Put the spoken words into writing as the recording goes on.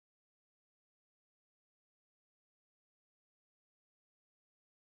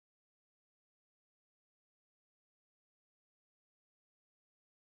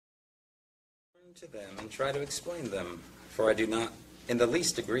to them and try to explain them, for I do not in the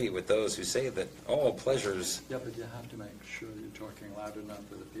least agree with those who say that all pleasures... Yeah, but you have to make sure you're talking loud enough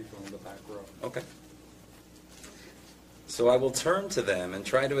for the people in the back row. Okay. So I will turn to them and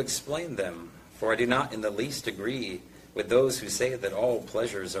try to explain them, for I do not in the least agree with those who say that all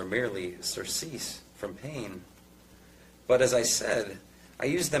pleasures are merely surcease from pain. But as I said, I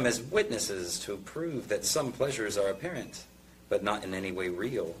use them as witnesses to prove that some pleasures are apparent, but not in any way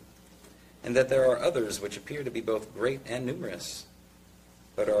real, and that there are others which appear to be both great and numerous,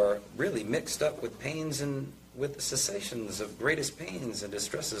 but are really mixed up with pains and with cessations of greatest pains and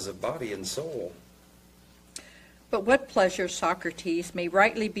distresses of body and soul. But what pleasures, Socrates, may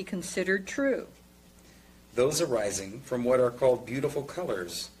rightly be considered true? Those arising from what are called beautiful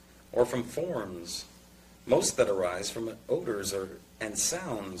colors, or from forms, most that arise from odors and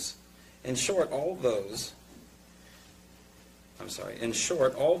sounds. In short, all those,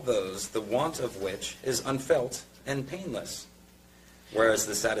 the want of which is unfelt and painless, whereas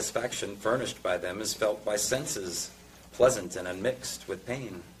the satisfaction furnished by them is felt by senses, pleasant and unmixed with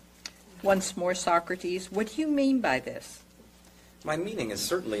pain. Once more, Socrates, what do you mean by this? My meaning is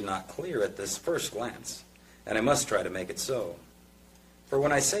certainly not clear at this first glance, and I must try to make it so. For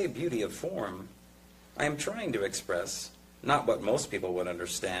when I say beauty of form, I am trying to express not what most people would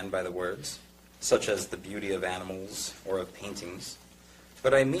understand by the words, such as the beauty of animals or of paintings,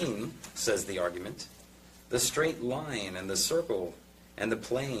 but I mean, says the argument, the straight line and the circle and the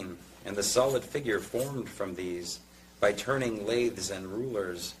plane and the solid figure formed from these by turning lathes and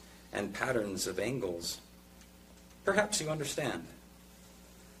rulers and patterns of angles. Perhaps you understand.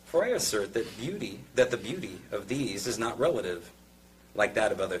 For I assert that the beauty of these is not relative, like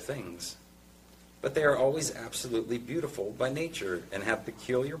that of other things, but they are always absolutely beautiful by nature and have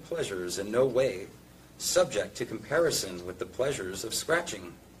peculiar pleasures in no way subject to comparison with the pleasures of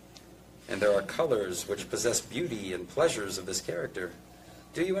scratching. And there are colors which possess beauty and pleasures of this character.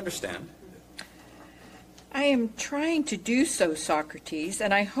 Do you understand? I am trying to do so, Socrates,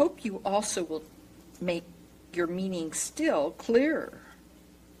 and I hope you also will make your meaning still clearer.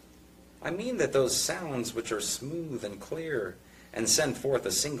 I mean that those sounds which are smooth and clear and send forth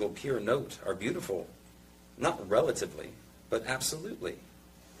a single pure note are beautiful, not relatively, but absolutely,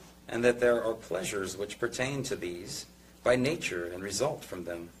 and that there are pleasures which pertain to these by nature and result from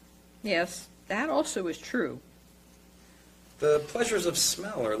them. Yes, that also is true. The pleasures of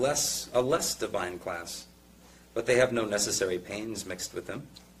smell are a less divine class, but they have no necessary pains mixed with them.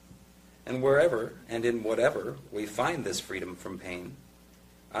 And wherever and in whatever we find this freedom from pain,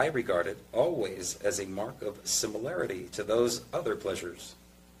 I regard it always as a mark of similarity to those other pleasures.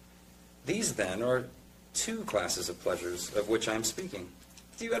 These, then, are two classes of pleasures of which I am speaking.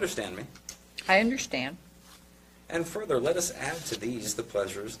 Do you understand me? I understand. And further, let us add to these the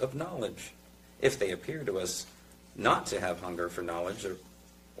pleasures of knowledge, if they appear to us not to have hunger for knowledge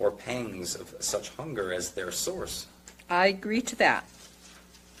or pangs of such hunger as their source. I agree to that.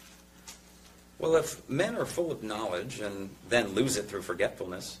 Well, if men are full of knowledge and then lose it through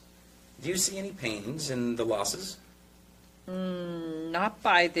forgetfulness, do you see any pains in the losses? Not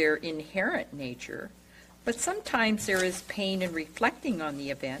by their inherent nature, but sometimes there is pain in reflecting on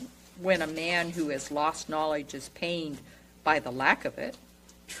the event when a man who has lost knowledge is pained by the lack of it.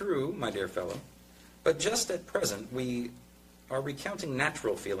 True, my dear fellow, but just at present we are recounting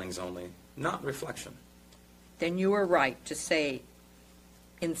natural feelings only, not reflection. Then you are right to say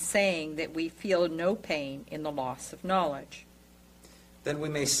in saying that we feel no pain in the loss of knowledge. Then we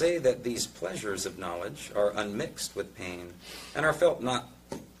may say that these pleasures of knowledge are unmixed with pain and are felt not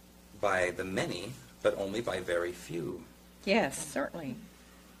by the many, but only by very few. Yes, certainly.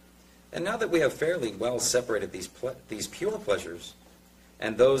 And now that we have fairly well separated these pure pleasures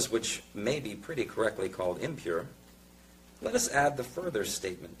and those which may be pretty correctly called impure, let us add the further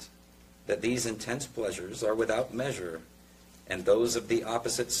statement that these intense pleasures are without measure, and those of the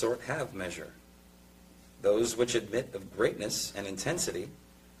opposite sort have measure. Those which admit of greatness and intensity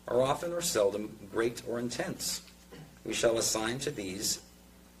are often or seldom great or intense. We shall assign to these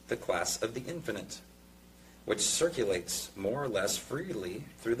the class of the infinite, which circulates more or less freely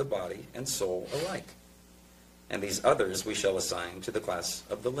through the body and soul alike. And these others we shall assign to the class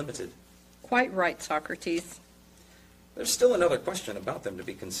of the limited. Quite right, Socrates. There's still another question about them to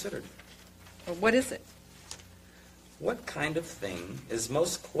be considered. What is it? What kind of thing is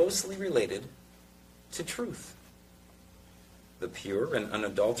most closely related to truth? The pure and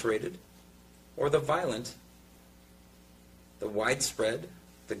unadulterated, or the violent, the widespread,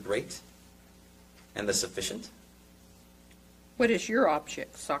 the great, and the sufficient? What is your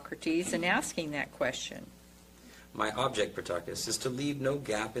object, Socrates, in asking that question? My object, Protarchus, is to leave no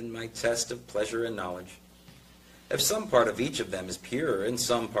gap in my test of pleasure and knowledge. If some part of each of them is pure and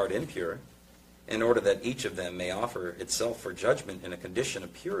some part impure, in order that each of them may offer itself for judgment in a condition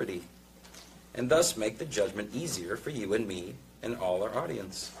of purity, and thus make the judgment easier for you and me and all our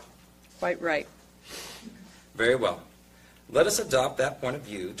audience. Quite right. Very well. Let us adopt that point of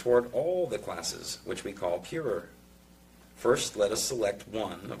view toward all the classes which we call pure. First, let us select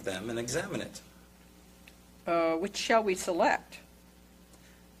one of them and examine it. Which shall we select?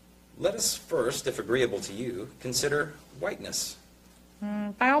 Let us first, if agreeable to you, consider whiteness.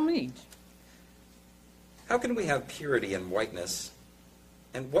 By all means. How can we have purity and whiteness,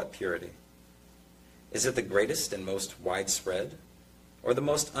 and what purity? Is it the greatest and most widespread, or the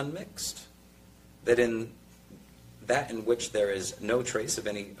most unmixed, that in which there is no trace of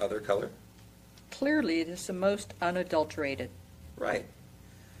any other color? Clearly, it is the most unadulterated. Right.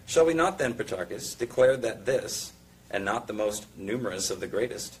 Shall we not then, Protarchus, declare that this, and not the most numerous of the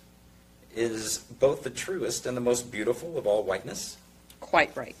greatest, is both the truest and the most beautiful of all whiteness?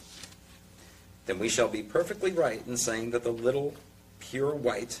 Quite right. Then we shall be perfectly right in saying that the little pure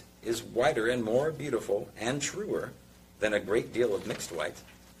white is whiter and more beautiful and truer than a great deal of mixed white.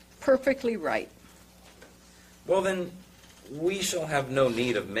 Perfectly right. Well then, we shall have no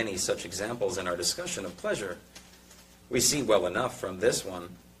need of many such examples in our discussion of pleasure. We see well enough from this one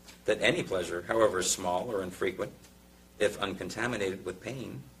that any pleasure, however small or infrequent, if uncontaminated with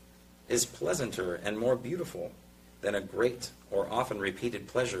pain, is pleasanter and more beautiful than a great or often repeated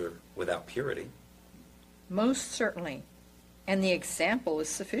pleasure without purity. Most certainly. And the example is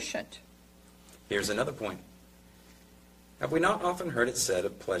sufficient. Here's another point. Have we not often heard it said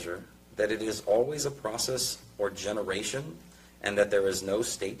of pleasure that it is always a process or generation, and that there is no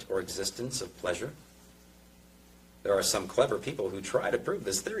state or existence of pleasure? There are some clever people who try to prove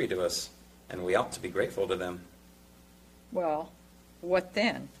this theory to us, and we ought to be grateful to them. Well, what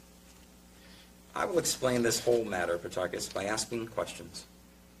then? I will explain this whole matter, Protarchus, by asking questions.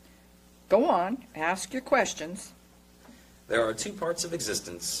 Go on, ask your questions. There are two parts of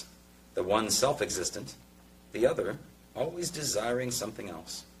existence, the one self-existent, the other always desiring something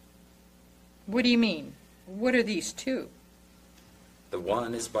else. What do you mean? What are these two? The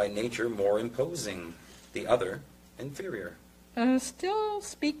one is by nature more imposing, the other inferior. Still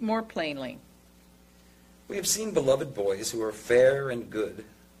speak more plainly. We have seen beloved boys who are fair and good,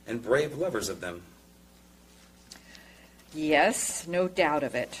 and brave lovers of them. Yes, no doubt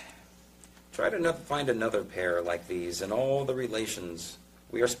of it. Try to find another pair like these in all the relations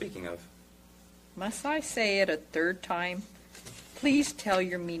we are speaking of. Must I say it a third time? Please tell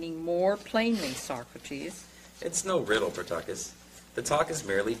your meaning more plainly, Socrates. It's no riddle, Protarchus. The talk is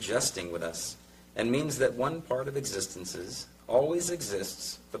merely jesting with us, and means that one part of existences always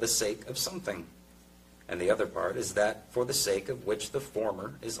exists for the sake of something, and the other part is that for the sake of which the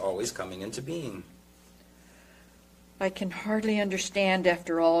former is always coming into being. I can hardly understand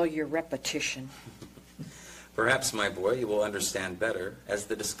after all your repetition. Perhaps, my boy, you will understand better as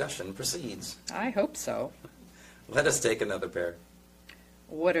the discussion proceeds. I hope so. Let us take another pair.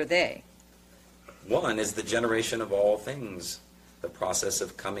 What are they? One is the generation of all things, the process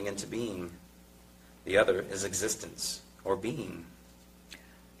of coming into being. The other is existence, or being.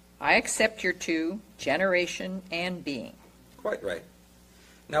 I accept your two, generation and being. Quite right.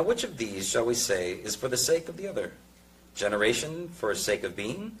 Now, which of these shall we say is for the sake of the other? Generation for the sake of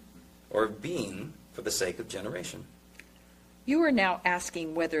being, or being for the sake of generation? You are now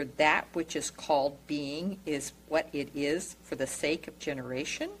asking whether that which is called being is what it is for the sake of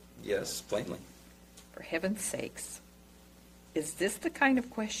generation? Yes, plainly. For heaven's sakes. Is this the kind of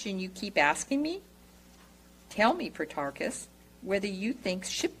question you keep asking me? Tell me, Protarchus, whether you think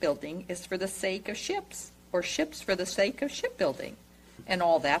shipbuilding is for the sake of ships, or ships for the sake of shipbuilding, and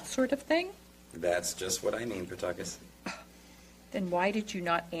all that sort of thing? That's just what I mean, Protarchus. Then why did you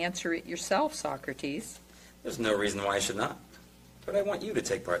not answer it yourself, Socrates? There's no reason why I should not. But I want you to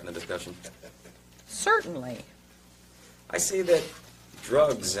take part in the discussion. Certainly. I say that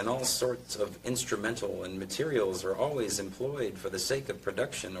drugs and all sorts of instrumental and materials are always employed for the sake of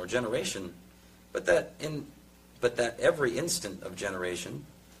production or generation, but that every instant of generation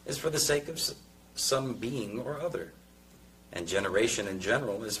is for the sake of some being or other, and generation in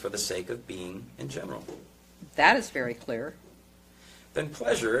general is for the sake of being in general. That is very clear. Then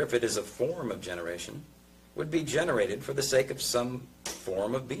pleasure, if it is a form of generation, would be generated for the sake of some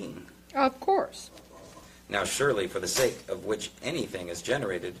form of being. Of course. Now surely for the sake of which anything is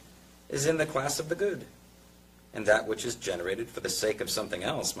generated is in the class of the good, and that which is generated for the sake of something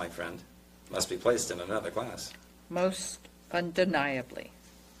else, my friend, must be placed in another class. Most undeniably.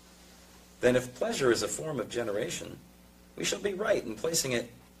 then if pleasure is a form of generation, we shall be right in placing it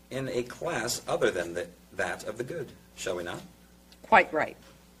in a class other than that of the good, shall we not? Quite right.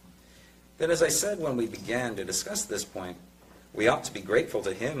 Then, as I said when we began to discuss this point, we ought to be grateful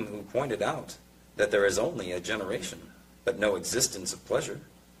to him who pointed out that there is only a generation, but no existence of pleasure.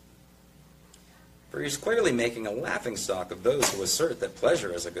 For he is clearly making a laughingstock of those who assert that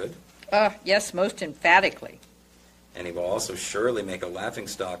pleasure is a good. Yes, most emphatically. And he will also surely make a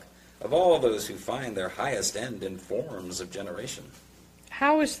laughingstock of all those who find their highest end in forms of generation.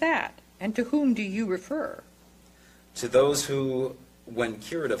 How is that? And to whom do you refer? To those who, when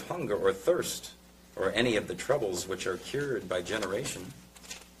cured of hunger or thirst, or any of the troubles which are cured by generation,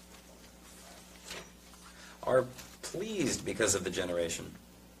 are pleased because of the generation,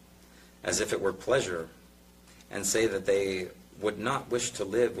 as if it were pleasure, and say that they would not wish to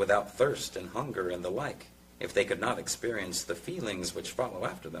live without thirst and hunger and the like, if they could not experience the feelings which follow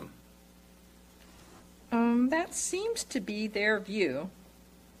after them. That seems to be their view.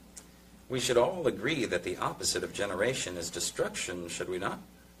 We should all agree that the opposite of generation is destruction, should we not?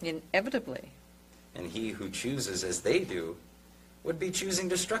 Inevitably. And he who chooses as they do would be choosing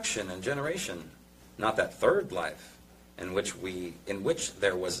destruction and generation, not that third life in which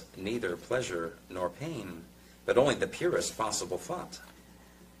there was neither pleasure nor pain, but only the purest possible thought.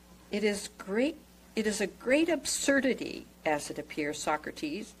 It is a great absurdity, as it appears,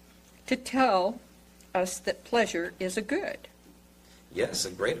 Socrates, to tell us that pleasure is a good. Yes,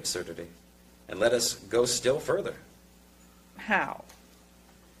 a great absurdity. And let us go still further. How?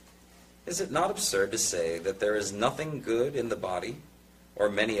 Is it not absurd to say that there is nothing good in the body or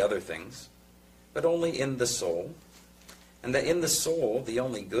many other things, but only in the soul, and that in the soul the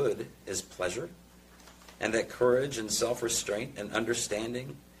only good is pleasure, and that courage and self-restraint and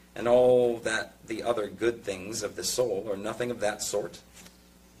understanding and all that the other good things of the soul are nothing of that sort?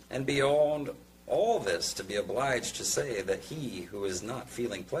 And beyond all this, to be obliged to say that he who is not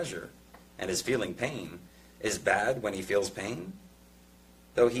feeling pleasure and is feeling pain is bad when he feels pain,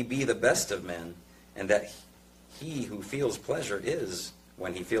 though he be the best of men, and that he who feels pleasure is,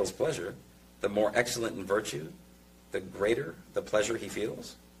 when he feels pleasure, the more excellent in virtue, the greater the pleasure he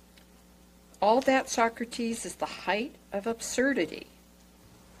feels? All that, Socrates, is the height of absurdity.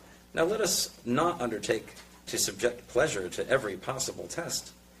 Now let us not undertake to subject pleasure to every possible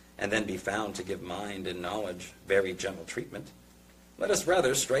test, and then be found to give mind and knowledge very gentle treatment. Let us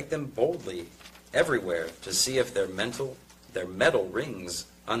rather strike them boldly everywhere to see if their metal rings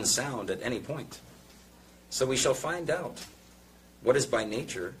unsound at any point. So we shall find out what is by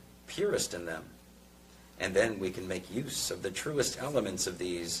nature purest in them, and then we can make use of the truest elements of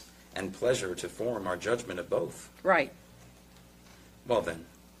these and pleasure to form our judgment of both. Right. Well then,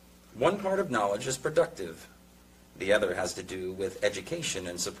 one part of knowledge is productive. The other has to do with education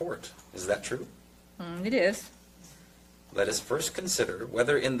and support. Is that true? It is. Let us first consider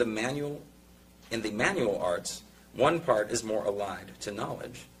whether in the manual arts, one part is more allied to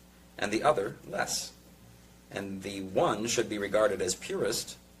knowledge, and the other less. And the one should be regarded as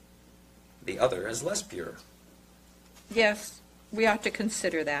purest, the other as less pure. Yes, we ought to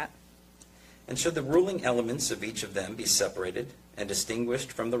consider that. And should the ruling elements of each of them be separated and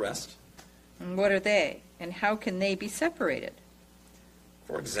distinguished from the rest? And what are they, and how can they be separated?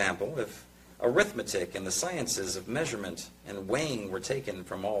 For example, if arithmetic and the sciences of measurement and weighing were taken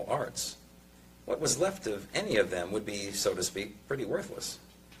from all arts, what was left of any of them would be, so to speak, pretty worthless.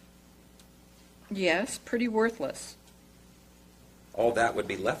 Yes, pretty worthless. All that would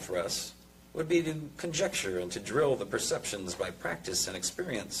be left for us would be to conjecture and to drill the perceptions by practice and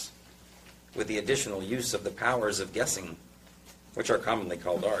experience, with the additional use of the powers of guessing, which are commonly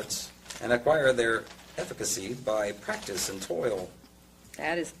called arts, and acquire their efficacy by practice and toil.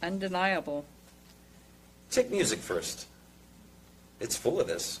 That is undeniable. Take music first. It's full of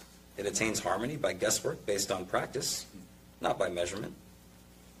this. It attains harmony by guesswork based on practice, not by measurement.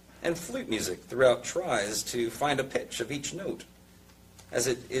 And flute music throughout tries to find a pitch of each note, as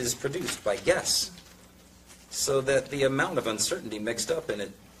it is produced by guess, so that the amount of uncertainty mixed up in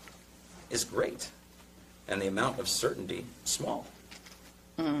it is great, and the amount of certainty small.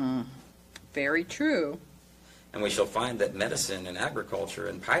 Very true. And we shall find that medicine and agriculture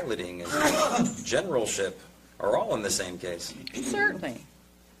and piloting and generalship are all in the same case. Certainly.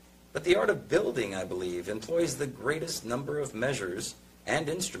 But the art of building, I believe, employs the greatest number of measures and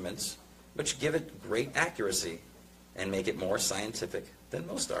instruments which give it great accuracy and make it more scientific than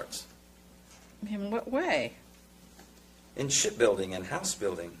most arts. In what way? In shipbuilding and house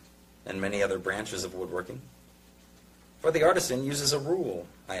building and many other branches of woodworking. For the artisan uses a rule,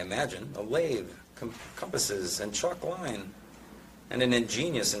 I imagine, a lathe, compasses, and chalk line, and an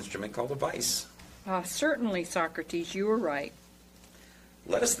ingenious instrument called a vice. Certainly, Socrates, you are right.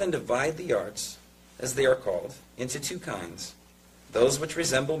 Let us then divide the arts, as they are called, into two kinds: those which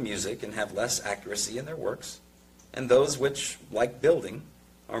resemble music and have less accuracy in their works, and those which, like building,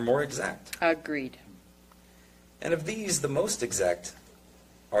 are more exact. Agreed. And of these, the most exact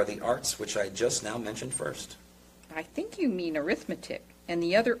are the arts which I just now mentioned first. I think you mean arithmetic and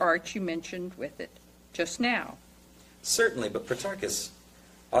the other arts you mentioned with it just now. Certainly, but Protarchus,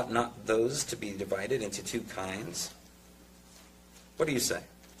 ought not those to be divided into two kinds? What do you say?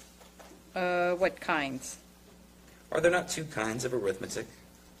 What kinds? Are there not two kinds of arithmetic,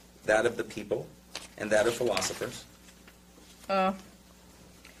 that of the people and that of philosophers?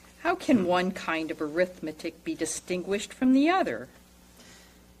 How can one kind of arithmetic be distinguished from the other?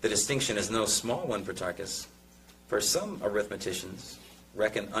 The distinction is no small one, Protarchus, for some arithmeticians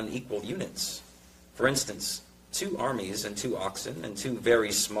reckon unequal units. For instance, 2 armies and 2 oxen and 2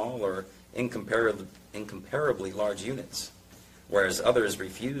 very small or incomparably large units, whereas others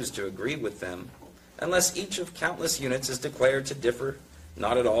refuse to agree with them unless each of countless units is declared to differ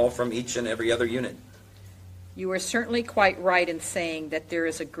not at all from each and every other unit. You are certainly quite right in saying that there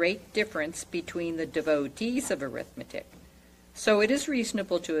is a great difference between the devotees of arithmetic, so it is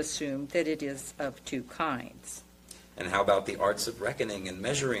reasonable to assume that it is of two kinds. And how about the arts of reckoning and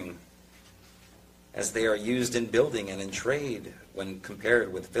measuring, as they are used in building and in trade when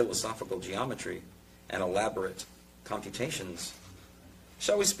compared with philosophical geometry and elaborate computations?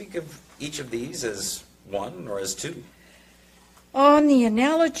 Shall we speak of each of these as one or as two? On the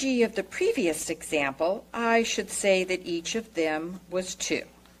analogy of the previous example, I should say that each of them was 2.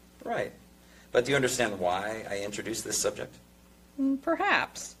 Right. But do you understand why I introduced this subject?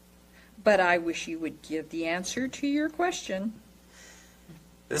 Perhaps. But I wish you would give the answer to your question.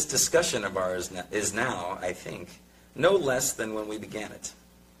 This discussion of ours is now, I think, no less than when we began it,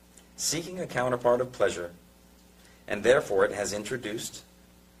 seeking a counterpart of pleasure, and therefore it has introduced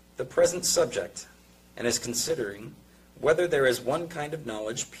the present subject and is considering whether there is one kind of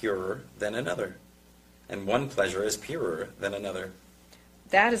knowledge purer than another, and one pleasure is purer than another.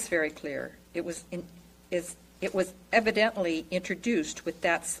 That is very clear. It was evidently introduced with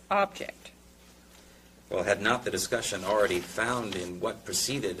that object. Well, had not the discussion already found in what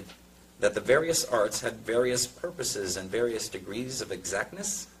preceded that the various arts had various purposes and various degrees of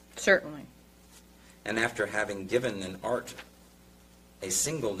exactness? Certainly. And after having given an art a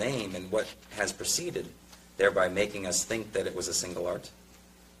single name in what has preceded, thereby making us think that it was a single art,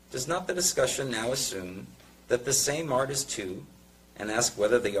 does not the discussion now assume that the same art is two, and ask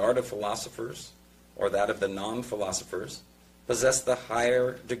whether the art of philosophers or that of the non-philosophers possess the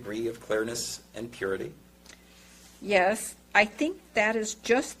higher degree of clearness and purity? Yes, I think that is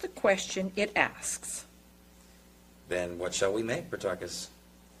just the question it asks. Then what shall we make, Protarchus?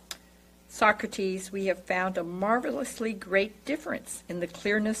 Socrates, we have found a marvelously great difference in the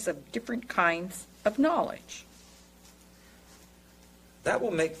clearness of different kinds of knowledge. That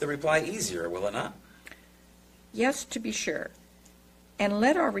will make the reply easier, will it not? Yes, to be sure. And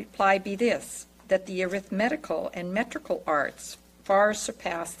let our reply be this, that the arithmetical and metrical arts far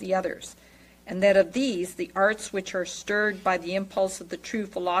surpass the others, and that of these, the arts which are stirred by the impulse of the true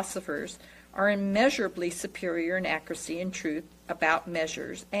philosophers are immeasurably superior in accuracy and truth about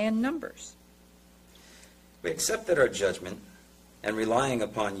measures and numbers. We accept that our judgment, and relying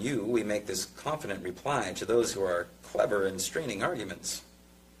upon you, we make this confident reply to those who are clever in straining arguments.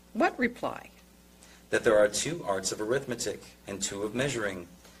 What reply? That there are 2 arts of arithmetic and 2 of measuring,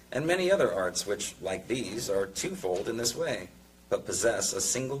 and many other arts which, like these, are twofold in this way, but possess a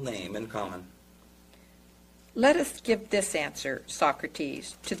single name in common. Let us give this answer,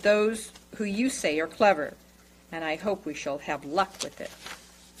 Socrates, to those who you say are clever, and I hope we shall have luck with it.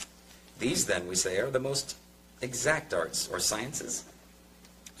 These, then, we say, are the most exact arts or sciences.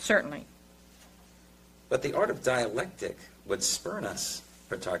 Certainly. But the art of dialectic would spurn us,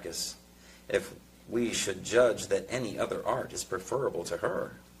 Protarchus, if we should judge that any other art is preferable to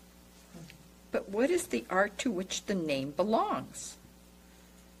her. But what is the art to which the name belongs?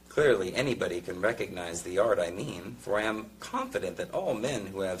 Clearly, anybody can recognize the art I mean, for I am confident that all men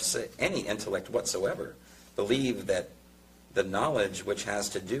who have any intellect whatsoever believe that the knowledge which has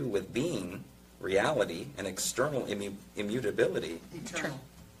to do with being, reality, and external immutability,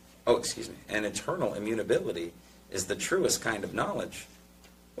 and eternal immutability is the truest kind of knowledge.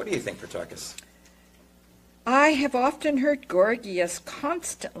 What do you think, Protarchus? I have often heard Gorgias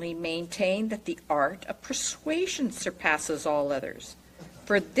constantly maintain that the art of persuasion surpasses all others.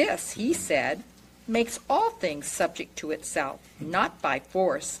 For this, he said, makes all things subject to itself, not by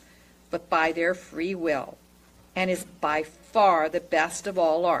force, but by their free will, and is by far the best of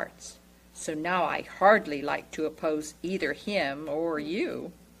all arts. So now I hardly like to oppose either him or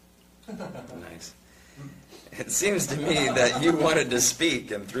you. Nice. It seems to me that you wanted to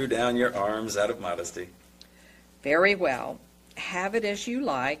speak and threw down your arms out of modesty. Very well. Have it as you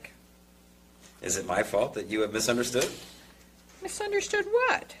like. Is it my fault that you have misunderstood? Misunderstood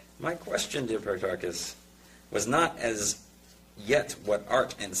what? My question, dear Protarchus, was not as yet what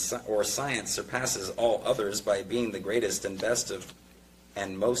art or science surpasses all others by being the greatest and best of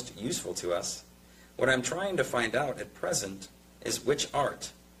and most useful to us. What I'm trying to find out at present is which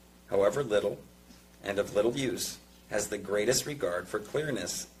art, however little and of little use, has the greatest regard for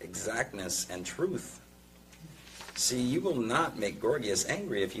clearness, exactness, and truth. See, you will not make Gorgias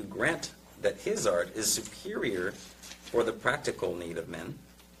angry if you grant that his art is superior for the practical need of men,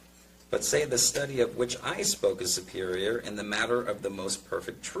 but say the study of which I spoke is superior in the matter of the most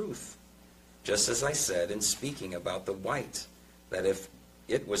perfect truth, just as I said in speaking about the white, that if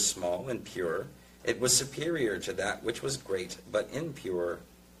it was small and pure, it was superior to that which was great but impure.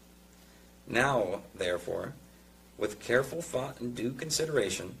 Now, therefore, with careful thought and due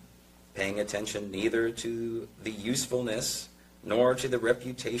consideration, paying attention neither to the usefulness nor to the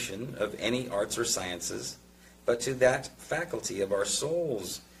reputation of any arts or sciences, but to that faculty of our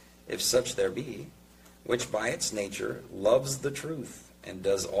souls, if such there be, which by its nature loves the truth and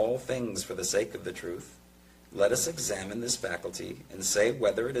does all things for the sake of the truth, let us examine this faculty and say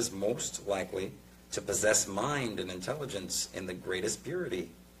whether it is most likely to possess mind and intelligence in the greatest purity,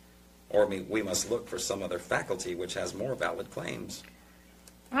 or we must look for some other faculty which has more valid claims.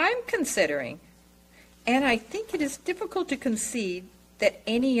 I'm considering, and I think it is difficult to concede that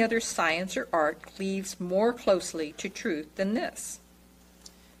any other science or art cleaves more closely to truth than this.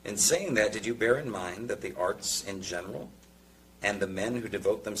 In saying that, did you bear in mind that the arts in general, and the men who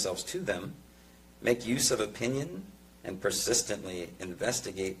devote themselves to them, make use of opinion and persistently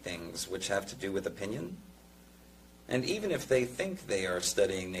investigate things which have to do with opinion? And even if they think they are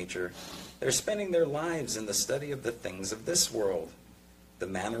studying nature, they're spending their lives in the study of the things of this world, the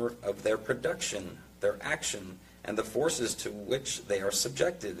manner of their production, their action, and the forces to which they are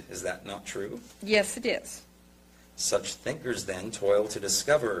subjected. Is that not true? Yes, it is. Such thinkers then toil to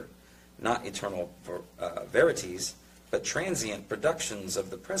discover not eternal verities, but transient productions of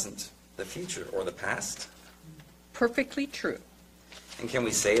the present, the future, or the past. Perfectly true. And can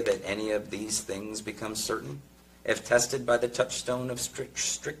we say that any of these things become certain, if tested by the touchstone of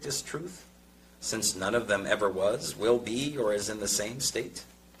strictest truth, since none of them ever was, will be, or is in the same state?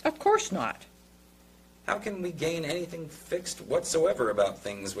 Of course not. How can we gain anything fixed whatsoever about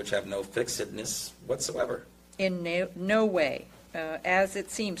things which have no fixedness whatsoever? In no way, as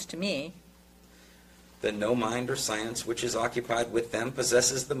it seems to me. Then no mind or science which is occupied with them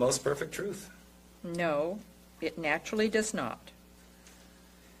possesses the most perfect truth. No, it naturally does not.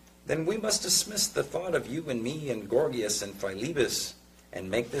 Then we must dismiss the thought of you and me and Gorgias and Philebus and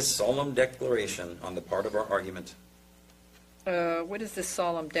make this solemn declaration on the part of our argument. What is this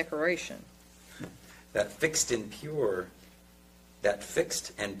solemn declaration? That fixed and pure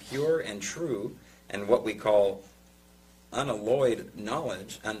and true, and what we call unalloyed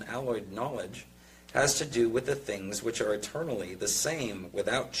knowledge, has to do with the things which are eternally the same,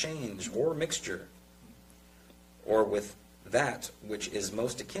 without change or mixture, or with that which is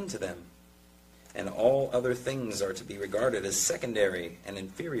most akin to them, and all other things are to be regarded as secondary and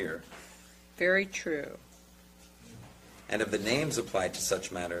inferior. Very true. And of the names applied to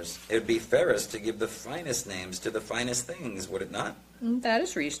such matters, it would be fairest to give the finest names to the finest things, would it not? That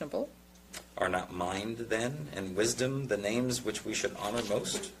is reasonable. Are not mind, then, and wisdom the names which we should honor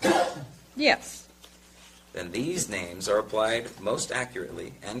most? Yes. Then these names are applied most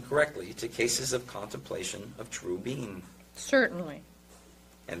accurately and correctly to cases of contemplation of true being. Certainly.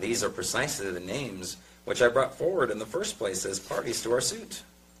 And these are precisely the names which I brought forward in the first place as parties to our suit.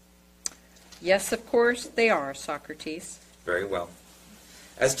 Yes, of course, they are, Socrates. Very well.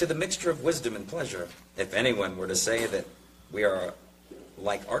 As to the mixture of wisdom and pleasure, if anyone were to say that we are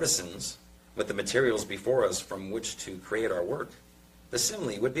like artisans with the materials before us from which to create our work, the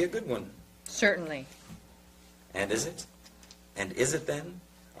simile would be a good one. Certainly. And is it? And is it then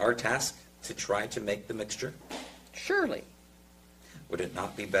our task to try to make the mixture? Surely. Would it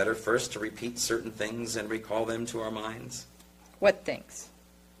not be better first to repeat certain things and recall them to our minds? What things?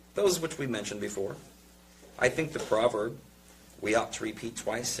 Those which we mentioned before. I think the proverb, we ought to repeat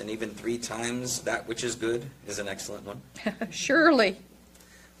twice and even 3 times that which is good, is an excellent one. Surely.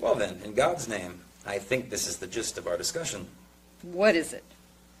 Well then, in God's name, I think this is the gist of our discussion. What is it?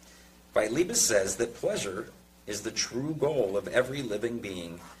 Philebus says that pleasure is the true goal of every living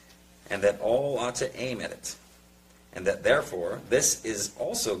being, and that all ought to aim at it. and that therefore this is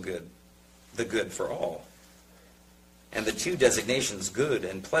also good, the good for all. And the two designations good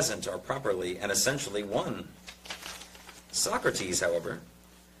and pleasant are properly and essentially one. Socrates, however,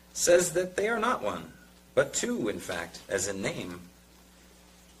 says that they are not one, but two, in fact, as in name,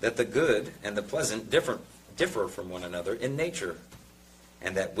 that the good and the pleasant differ from one another in nature,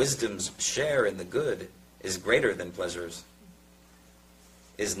 and that wisdom's share in the good is greater than pleasure's.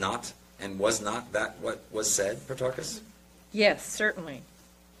 Is not and was not that what was said, Protarchus? Yes, certainly.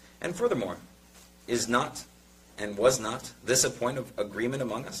 And furthermore, is not and was not this a point of agreement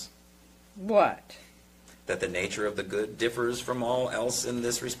among us? What? That the nature of the good differs from all else in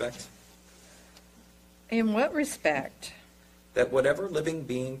this respect? In what respect? That whatever living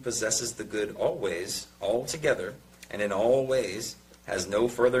being possesses the good always, altogether, and in all ways, has no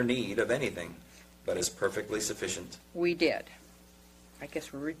further need of anything, but is perfectly sufficient. We did. I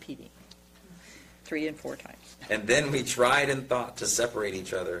guess we're repeating 3 and 4 times. And then we tried and thought to separate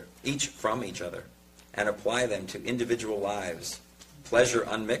each from each other, and apply them to individual lives, pleasure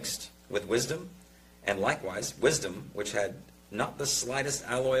unmixed with wisdom, and likewise wisdom which had not the slightest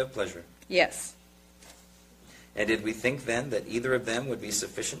alloy of pleasure. Yes. And did we think then that either of them would be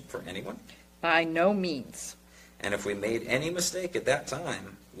sufficient for anyone? By no means. And if we made any mistake at that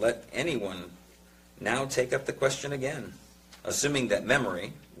time, let anyone now take up the question again, assuming that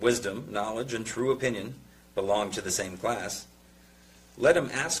memory, wisdom, knowledge, and true opinion belong to the same class. Let him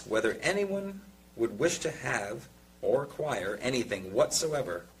ask whether anyone would wish to have or acquire anything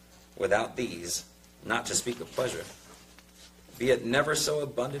whatsoever without these, not to speak of pleasure, be it never so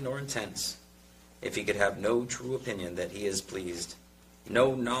abundant or intense, if he could have no true opinion that he is pleased,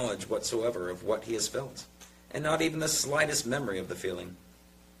 no knowledge whatsoever of what he has felt, and not even the slightest memory of the feeling.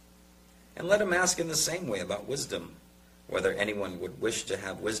 And let him ask in the same way about wisdom, whether anyone would wish to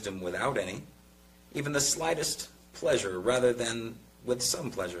have wisdom without any, even the slightest pleasure rather than with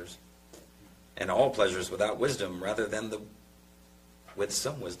some pleasures, and all pleasures without wisdom rather than with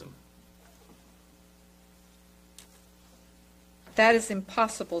some wisdom. That is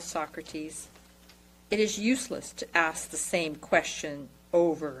impossible, Socrates. It is useless to ask the same question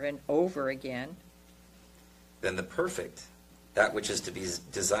over and over again. Then the perfect, that which is to be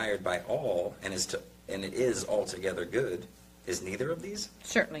desired by all and it is altogether good, is neither of these?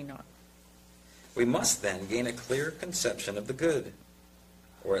 Certainly not. We must then gain a clear conception of the good,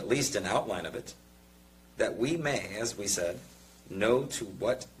 or at least an outline of it, that we may, as we said, know to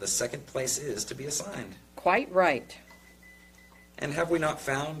what the second place is to be assigned. Quite right. And have we not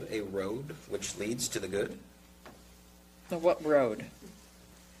found a road which leads to the good? What road?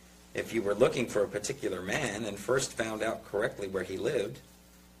 If you were looking for a particular man and first found out correctly where he lived,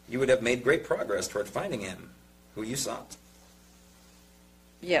 you would have made great progress toward finding him, who you sought.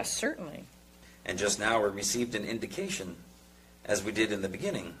 Yes, certainly. And just now we received an indication, as we did in the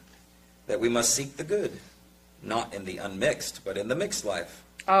beginning, that we must seek the good, not in the unmixed, but in the mixed life.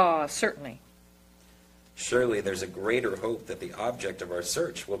 Ah, certainly. Surely there's a greater hope that the object of our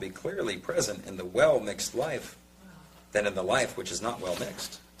search will be clearly present in the well-mixed life than in the life which is not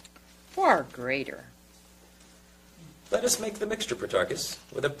well-mixed. Far greater. Let us make the mixture, Protarchus,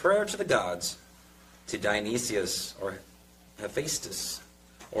 with a prayer to the gods, to Dionysius or Hephaestus,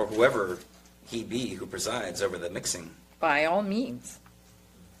 or whoever he be who presides over the mixing. By all means.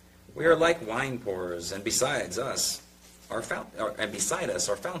 We are like wine pourers, and beside us are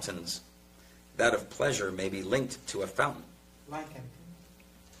fountains. That of pleasure may be linked to a fountain. Likened.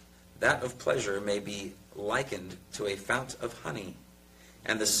 That of pleasure may be likened to a fount of honey,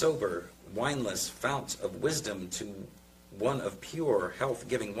 and the sober, wineless fount of wisdom to one of pure,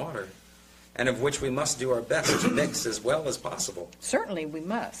 health-giving water, and of which we must do our best to mix as well as possible. Certainly we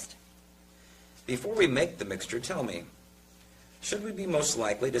must. Before we make the mixture, tell me, should we be most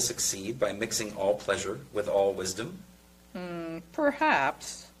likely to succeed by mixing all pleasure with all wisdom?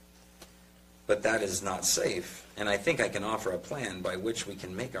 Perhaps. But that is not safe, and I think I can offer a plan by which we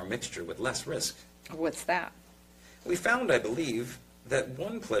can make our mixture with less risk. What's that? We found, I believe, that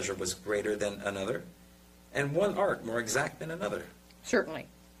one pleasure was greater than another, and one art more exact than another. Certainly.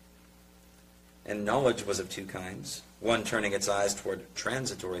 And knowledge was of two kinds, one turning its eyes toward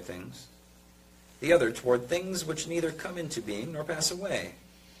transitory things, the other toward things which neither come into being nor pass away,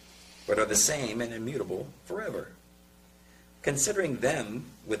 but are the same and immutable forever. Considering them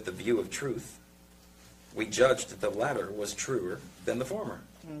with the view of truth, we judged that the latter was truer than the former.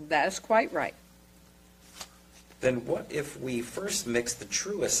 That is quite right. Then what if we first mix the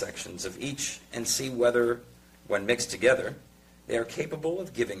truest sections of each and see whether, when mixed together, they are capable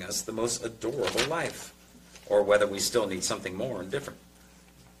of giving us the most adorable life, or whether we still need something more and different?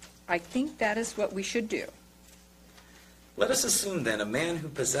 I think that is what we should do. Let us assume, then, a man who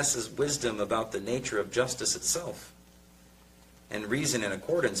possesses wisdom about the nature of justice itself, and reason in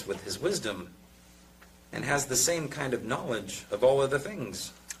accordance with his wisdom, and has the same kind of knowledge of all other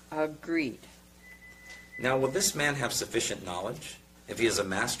things. Agreed. Now, will this man have sufficient knowledge if he is a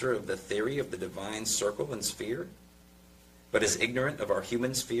master of the theory of the divine circle and sphere, but is ignorant of our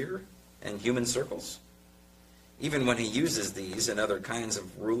human sphere and human circles? Even when he uses these and other kinds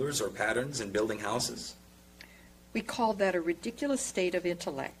of rulers or patterns in building houses? We call that a ridiculous state of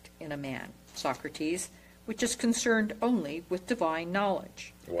intellect in a man, Socrates, which is concerned only with divine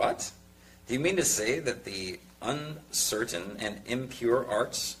knowledge. What? Do you mean to say that the uncertain and impure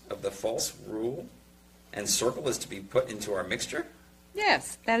arts of the false rule and circle is to be put into our mixture?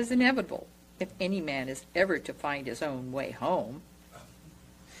 Yes, that is inevitable, if any man is ever to find his own way home.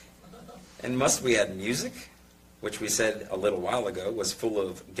 And must we add music, which we said a little while ago was full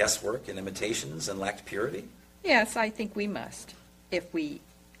of guesswork and imitations and lacked purity? Yes, I think we must,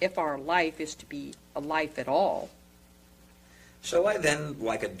 if our life is to be a life at all. Shall I then,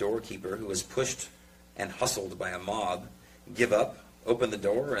 like a doorkeeper who is pushed and hustled by a mob, give up, open the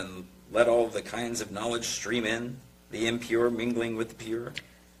door, and let all the kinds of knowledge stream in, the impure mingling with the pure?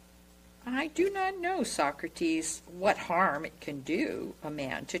 I do not know, Socrates, what harm it can do a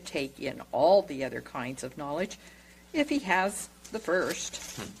man to take in all the other kinds of knowledge if he has the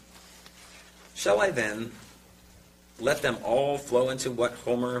first. Shall I then let them all flow into what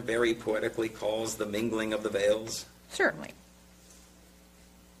Homer very poetically calls the mingling of the veils? Certainly.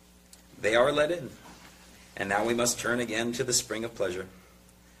 They are let in. And now we must turn again to the spring of pleasure.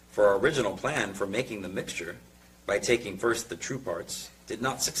 For our original plan for making the mixture, by taking first the true parts, did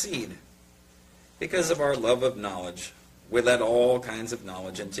not succeed. Because of our love of knowledge, we let all kinds of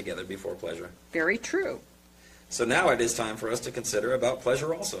knowledge in together before pleasure. Very true. So now it is time for us to consider about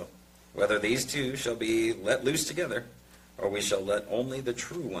pleasure also, whether these two shall be let loose together, or we shall let only the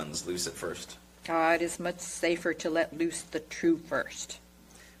true ones loose at first. It is much safer to let loose the true first.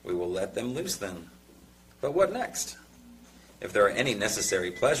 We will let them loose then. But what next? If there are any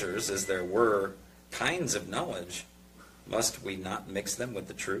necessary pleasures, as there were kinds of knowledge, must we not mix them with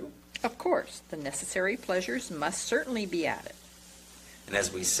the true? Of course, the necessary pleasures must certainly be added. And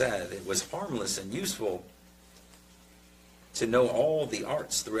as we said, it was harmless and useful to know all the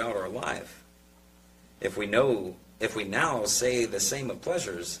arts throughout our life. If we now say the same of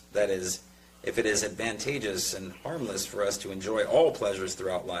pleasures, that is, if it is advantageous and harmless for us to enjoy all pleasures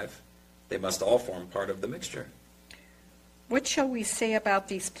throughout life, they must all form part of the mixture. What shall we say about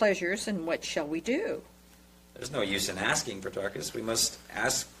these pleasures, and what shall we do? There's no use in asking, Protarchus. We must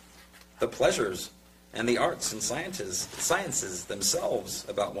ask the pleasures and the arts and sciences themselves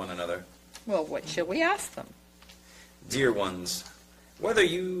about one another. Well, what shall we ask them? Dear ones, whether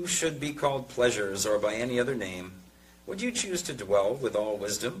you should be called pleasures or by any other name, would you choose to dwell with all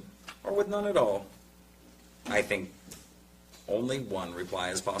wisdom or with none at all? I think only one reply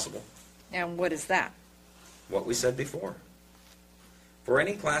is possible. And what is that? What we said before. For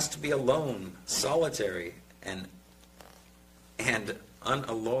any class to be alone, solitary, and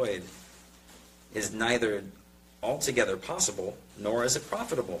unalloyed is neither altogether possible, nor is it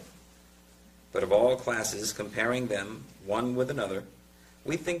profitable. But of all classes, comparing them one with another,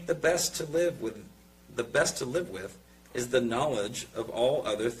 we think the best to live with is the knowledge of all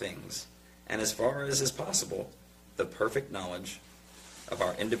other things, and as far as is possible, the perfect knowledge of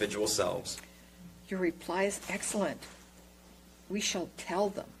our individual selves. Your reply is excellent. We shall tell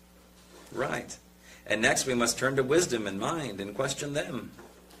them. Right. And next we must turn to wisdom and mind and question them.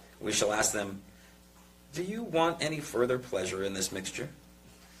 We shall ask them, do you want any further pleasure in this mixture?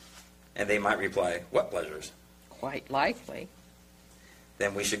 And they might reply, what pleasures? Quite likely.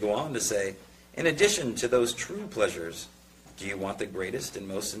 Then we should go on to say, in addition to those true pleasures, do you want the greatest and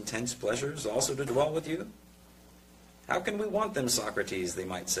most intense pleasures also to dwell with you? How can we want them, Socrates, they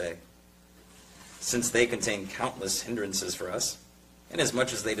might say, since they contain countless hindrances for us,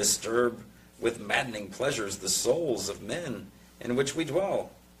 inasmuch as they disturb with maddening pleasures the souls of men in which we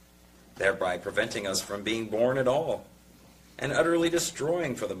dwell, thereby preventing us from being born at all, and utterly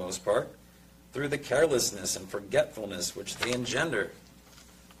destroying, for the most part, through the carelessness and forgetfulness which they engender,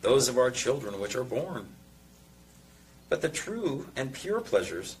 those of our children which are born. But the true and pure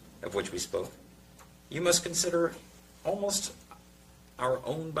pleasures of which we spoke, you must consider almost our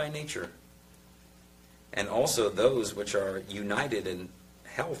own by nature, and also those which are united in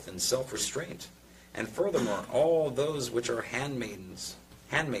health and self-restraint, and furthermore all those which are handmaids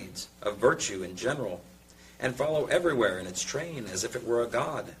of virtue in general, and follow everywhere in its train as if it were a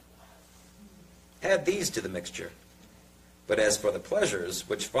god. Add these to the mixture. But as for the pleasures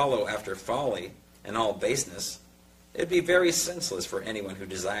which follow after folly and all baseness, It'd be very senseless for anyone who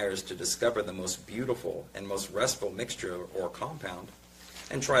desires to discover the most beautiful and most restful mixture or compound,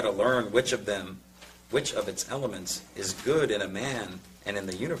 and try to learn which of its elements is good in a man and in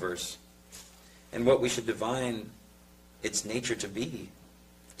the universe, and what we should divine its nature to be,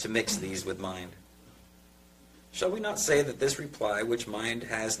 to mix these with mind. Shall we not say that this reply which mind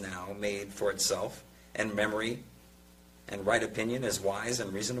has now made for itself, and memory and right opinion, is wise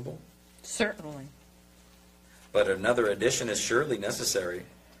and reasonable? Certainly. But another addition is surely necessary,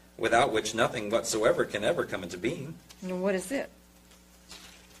 without which nothing whatsoever can ever come into being. And what is it?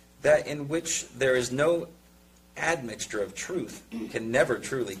 That in which there is no admixture of truth can never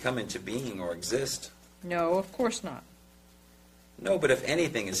truly come into being or exist. No, of course not. No, but if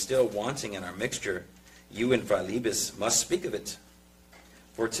anything is still wanting in our mixture, you and Philebus must speak of it.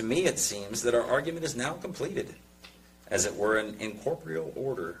 For to me it seems that our argument is now completed, as it were an incorporeal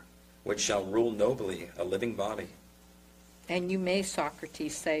order, which shall rule nobly a living body. And you may,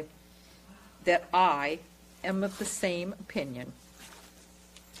 Socrates, say that I am of the same opinion.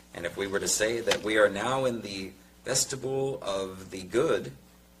 And if we were to say that we are now in the vestibule of the good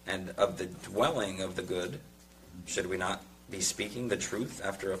and of the dwelling of the good, should we not be speaking the truth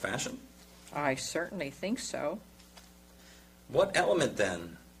after a fashion? I certainly think so. What element,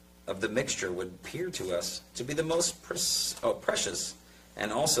 then, of the mixture would appear to us to be the most precious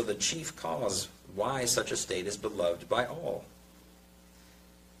and also the chief cause why such a state is beloved by all?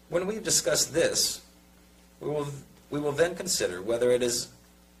 When we've discussed this, we will then consider whether it is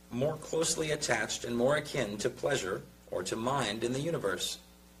more closely attached and more akin to pleasure or to mind in the universe.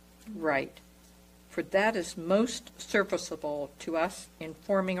 Right. For that is most serviceable to us in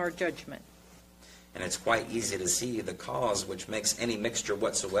forming our judgment. And it's quite easy to see the cause which makes any mixture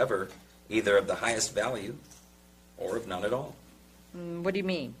whatsoever either of the highest value or of none at all. What do you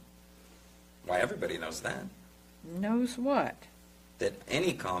mean? Why, everybody knows that. Knows what? That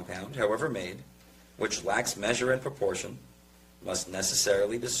any compound, however made, which lacks measure and proportion, must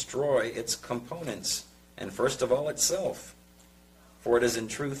necessarily destroy its components, and first of all itself. For it is in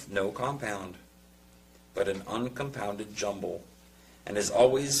truth no compound, but an uncompounded jumble, and is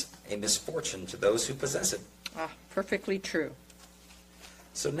always a misfortune to those who possess it. Perfectly true.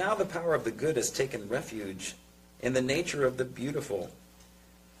 So now the power of the good has taken refuge in the nature of the beautiful,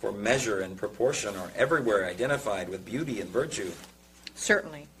 for measure and proportion are everywhere identified with beauty and virtue.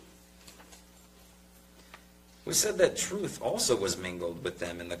 Certainly. We said that truth also was mingled with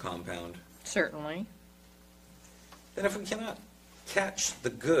them in the compound. Certainly. Then if we cannot catch the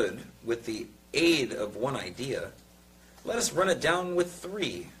good with the aid of one idea, let us run it down with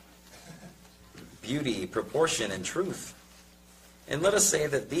three: beauty, proportion, and truth. And let us say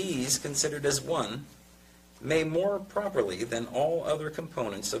that these, considered as one, may more properly than all other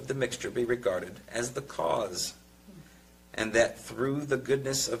components of the mixture be regarded as the cause, and that through the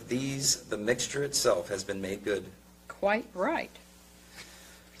goodness of these the mixture itself has been made good. Quite right.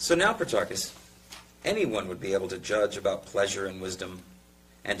 So now, Protarchus, anyone would be able to judge about pleasure and wisdom,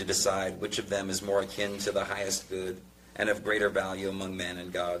 and to decide which of them is more akin to the highest good and of greater value among men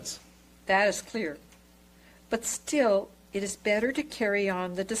and gods. That is clear. But still, it is better to carry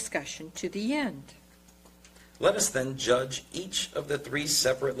on the discussion to the end. Let us then judge each of the three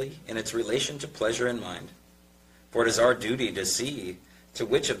separately in its relation to pleasure and mind. For it is our duty to see to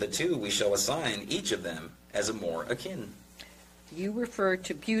which of the two we shall assign each of them as a more akin. You refer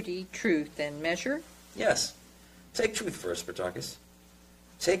to beauty, truth, and measure? Yes. Take truth first, Protarchus.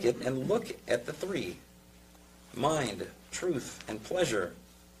 Take it and look at the three: mind, truth, and pleasure.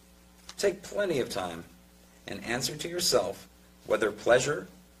 Take plenty of time and answer to yourself whether pleasure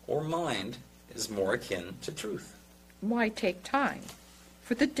or mind is more akin to truth. Why take time?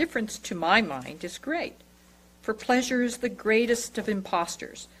 For the difference to my mind is great. For pleasure is the greatest of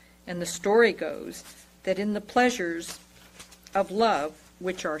impostors, and the story goes that in the pleasures of love,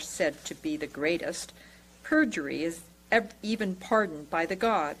 which are said to be the greatest, perjury is even pardoned by the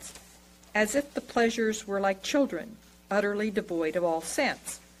gods, as if the pleasures were like children, utterly devoid of all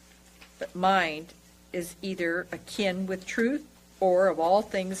sense. But mind is either akin with truth, or of all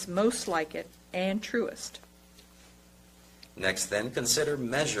things most like it and truest. Next, then, consider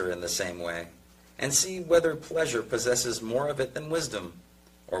measure in the same way, and see whether pleasure possesses more of it than wisdom,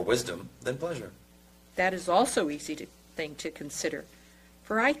 or wisdom than pleasure. That is also easy thing to consider,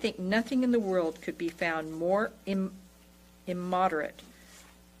 for I think nothing in the world could be found more immoderate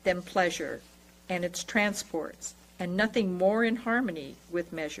than pleasure and its transports, and nothing more in harmony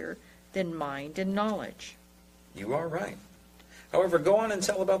with measure than mind and knowledge. You are right. However, go on and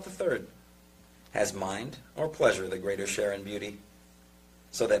tell about the third. Has mind or pleasure the greater share in beauty,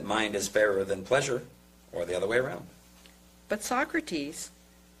 so that mind is fairer than pleasure, or the other way around? But Socrates,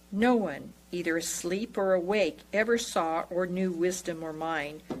 no one, either asleep or awake, ever saw or knew wisdom or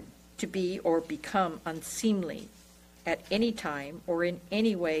mind to be or become unseemly at any time or in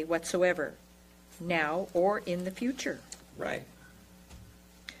any way whatsoever, now or in the future. Right.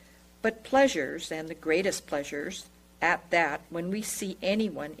 But pleasures, and the greatest pleasures, at that, when we see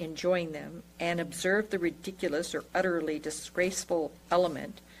anyone enjoying them and observe the ridiculous or utterly disgraceful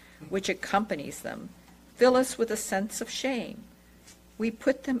element which accompanies them, fill us with a sense of shame. We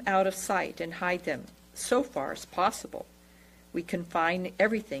put them out of sight and hide them so far as possible. We confine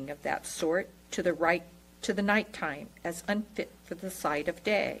everything of that sort to the night time as unfit for the sight of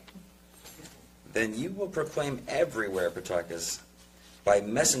day. Then you will proclaim everywhere, Protarchus, by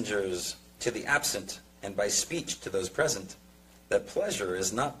messengers to the absent and by speech to those present, that pleasure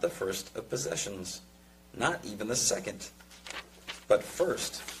is not the first of possessions, not even the second. But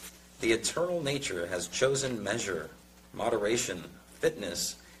first, the eternal nature has chosen measure, moderation,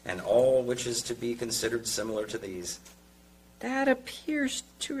 fitness, and all which is to be considered similar to these. That appears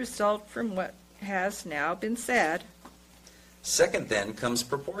to result from what has now been said. Second, then, comes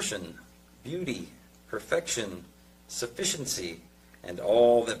proportion, beauty, perfection, sufficiency, and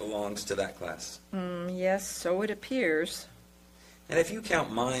all that belongs to that class. Yes, so it appears. And if you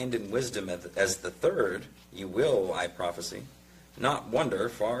count mind and wisdom as the third, you will, I prophesy, not wander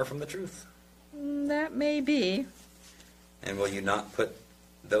far from the truth. That may be. And will you not put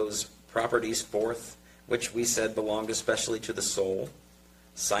those properties forth which we said belonged especially to the soul,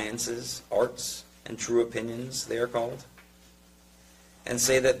 sciences, arts, and true opinions they are called, and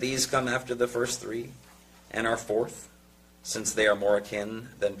say that these come after the first three, and are fourth, since they are more akin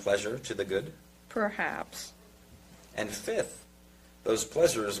than pleasure to the good? Perhaps. And fifth, those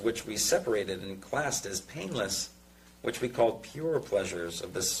pleasures which we separated and classed as painless, which we called pure pleasures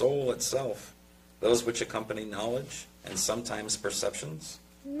of the soul itself, those which accompany knowledge and sometimes perceptions?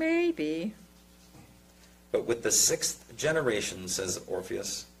 Maybe. But with the sixth generation, says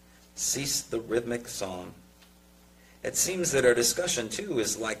Orpheus, cease the rhythmic song. It seems that our discussion, too,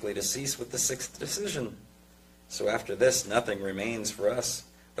 is likely to cease with the sixth decision. So after this, nothing remains for us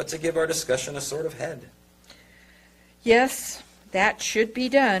but to give our discussion a sort of head. Yes, that should be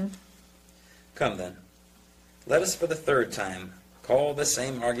done. Come then, let us for the third time call the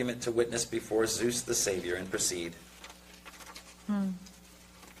same argument to witness before Zeus the Savior and proceed.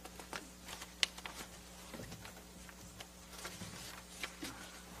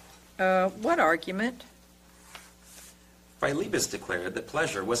 What argument? Philebus declared that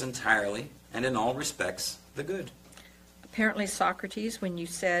pleasure was entirely and in all respects the good. Apparently, Socrates, when you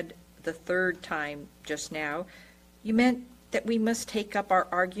said the third time just now, you meant that we must take up our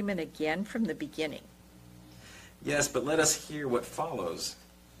argument again from the beginning. Yes, but let us hear what follows.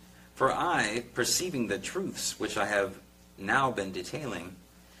 For I, perceiving the truths which I have now been detailing,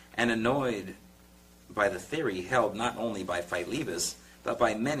 and annoyed by the theory held not only by Philebus, but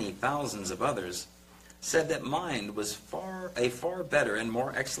by many thousands of others, said that mind was a far better and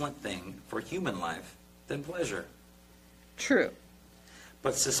more excellent thing for human life than pleasure. True.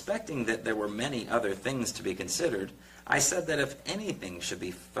 But suspecting that there were many other things to be considered, I said that if anything should be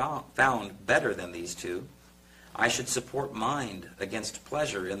found better than these two, I should support mind against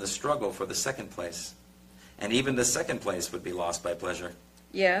pleasure in the struggle for the second place, and even the second place would be lost by pleasure.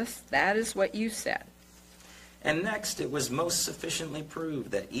 Yes, that is what you said. And next, it was most sufficiently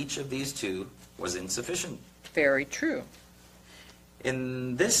proved that each of these two was insufficient. Very true.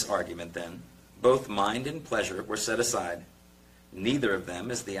 In this argument, then, both mind and pleasure were set aside. Neither of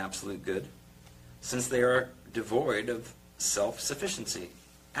them is the absolute good, since they are devoid of self-sufficiency,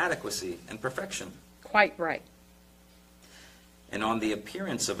 adequacy, and perfection. Quite right. And on the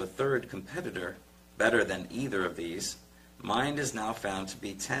appearance of a third competitor, better than either of these, mind is now found to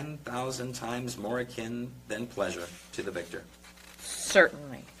be 10,000 times more akin than pleasure to the victor.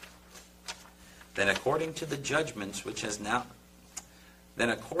 Certainly. Then according to the judgment which has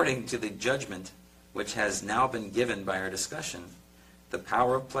now been given by our discussion, the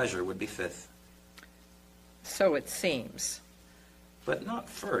power of pleasure would be fifth. So it seems. But not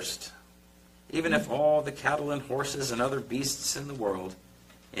first. Even if all the cattle and horses and other beasts in the world,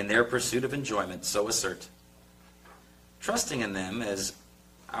 in their pursuit of enjoyment, so assert. Trusting in them as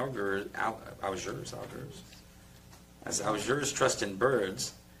augurs trust in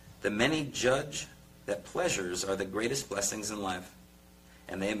birds, the many judge that pleasures are the greatest blessings in life,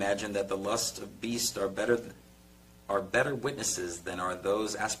 and they imagine that the lust of beasts are better witnesses than are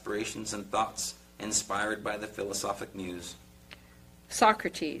those aspirations and thoughts inspired by the philosophic muse.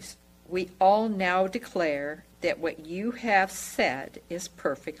 Socrates, we all now declare that what you have said is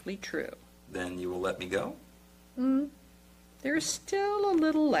perfectly true. Then you will let me go? There is still a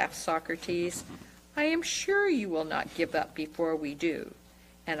little left, Socrates. I am sure you will not give up before we do,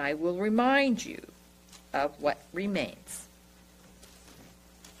 and I will remind you of what remains.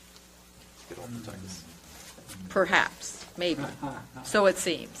 Get off the tongues. Perhaps, maybe. So it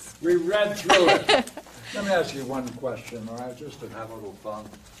seems. We read through it. Let me ask you one question, all right, just to have a little fun.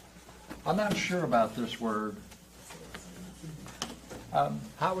 I'm not sure about this word.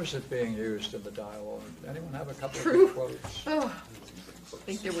 How is it being used in the dialogue? Anyone have a couple of good quotes? Oh, I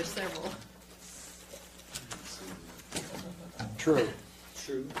think there were several. True.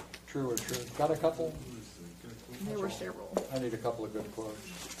 True or true? Got a couple? There were several. I need a couple of good quotes.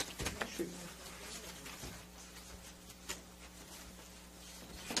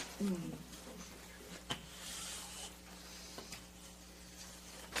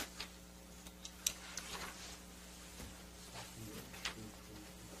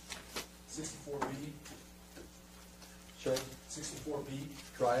 Sir, 64B.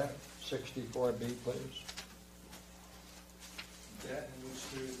 try it. 64B, please. That in which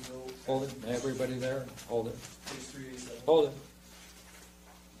there is no. Hold it. Everybody there? Hold it. Page 387. Hold it.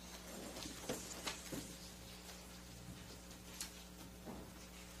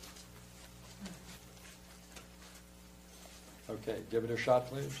 Okay, give it a shot,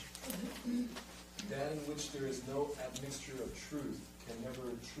 please. That in which there is no admixture of truth can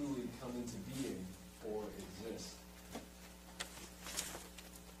never truly come into being or exist.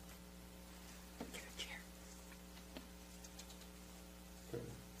 Good.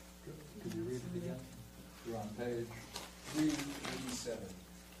 Good. Could you read it again? You're on page. 387.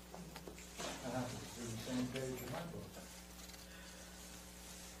 You're the same page in my book.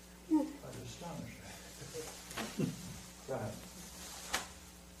 I'm astonished. Go ahead.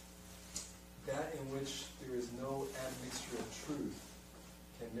 That in which there is no admixture of truth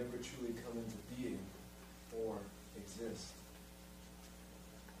can never truly come into being or exist.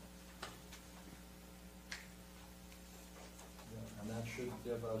 Yeah, and that should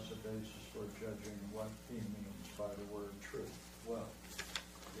give us a basis for judging what he means by the word truth. Well,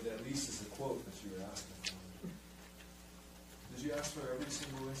 it at least is a quote that you were asking for. Did you ask for every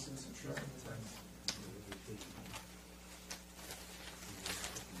single instance of truth in the text?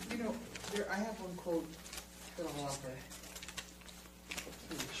 You know, I have one quote that I'll offer.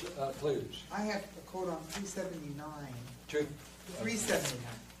 Please. I have a quote on 379,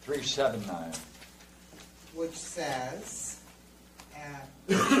 379, 379. which says,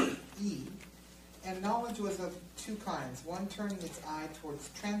 E, and knowledge was of two kinds, one turning its eye towards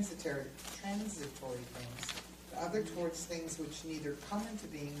transitory things, the other towards things which neither come into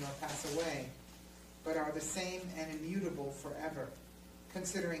being nor pass away, but are the same and immutable forever.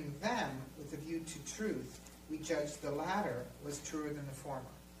 Considering them with a view to truth, we judge the latter was truer than the former.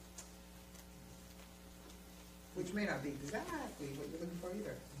 Which may not be exactly what you're looking for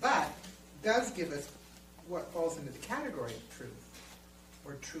either, but does give us what falls into the category of truth,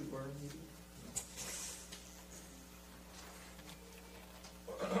 or truer maybe.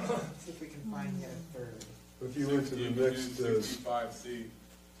 See if we can find yet a third. If you went to the next, 65C.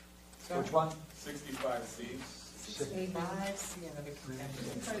 Which one? 65C. 65, see another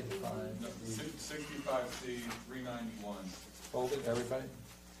No, 65C, 391. Hold it, everybody.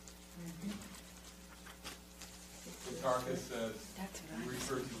 Plutarchus says, he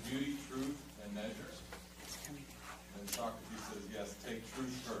refers to beauty, truth, and measure. And Socrates says, yes, take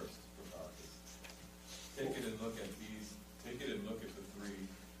truth first, Plutarchus. Take it and look at the three,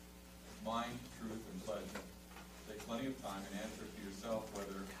 mind, truth, and pleasure. Take plenty of time and answer for yourself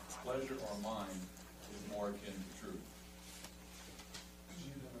whether pleasure or mind is more akin to truth.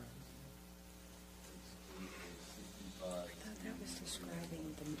 I thought that was describing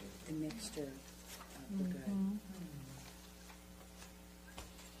the mixture of the good.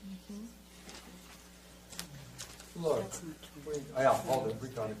 Look. That's not true. Yeah, hold it. We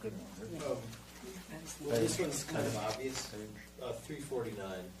got a good one. Well, this one's kind of obvious.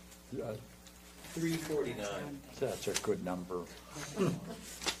 349. 349. That's a good number.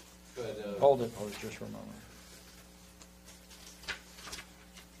 But Hold it, just for a moment.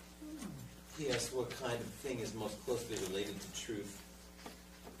 he asked what kind of thing is most closely related to truth.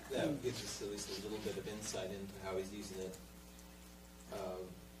 That gives us at least a little bit of insight into how he's using it.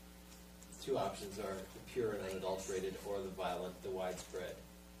 Two options are the pure and unadulterated, or the violent, the widespread,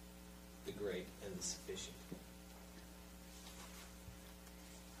 the great, and the sufficient.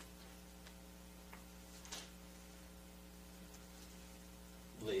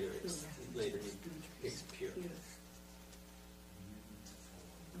 Later he picks pure.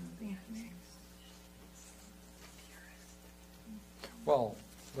 Well,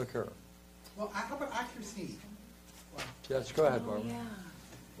 look here. Well, how about accuracy? Well, Yes, go ahead, Oh, Barbara. yeah.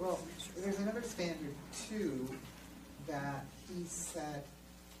 Well, there's another standard too that he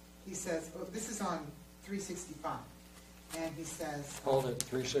says, oh, this is on 365, and he says. Hold it,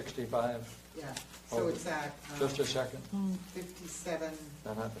 365. Yeah, so Hold it's it. at. Just a second. 57.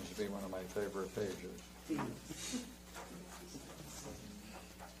 That happens to be one of my favorite pages. B.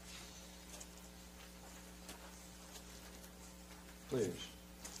 Please.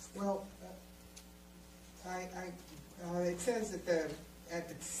 Well, it says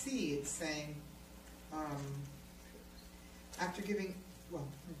at C, it's saying, after giving, well,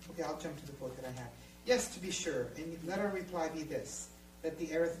 okay, I'll jump to the quote that I have. Yes, to be sure, and let our reply be this, that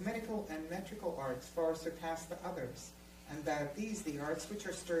the arithmetical and metrical arts far surpass the others, and that of these, the arts which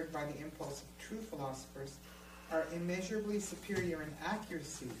are stirred by the impulse of true philosophers are immeasurably superior in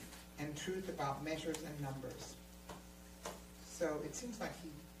accuracy and truth about measures and numbers. So it seems like he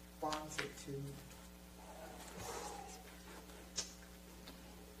bonds it to.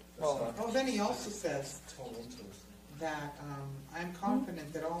 Well, Oh, then he also says Total to that I'm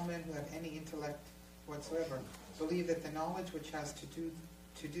confident that all men who have any intellect whatsoever believe that the knowledge which has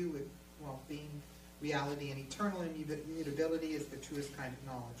to do with, well, being reality and eternal immutability is the truest kind of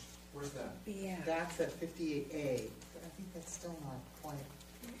knowledge. Where's that? Yeah. That's at 58A, but I think that's still not quite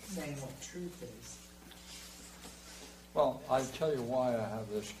saying what truth is. well, I'll tell you why I have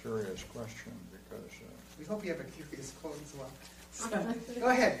this curious question, because We hope you have a curious quote as well. So, go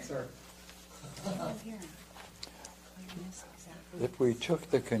ahead, sir. Oh, here. I missed exactly. if we took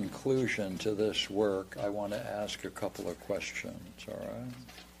the conclusion to this work, I want to ask a couple of questions, all right?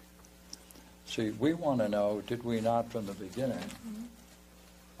 See, we want to know, did we not from the beginning,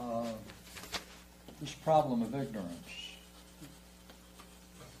 this problem of ignorance.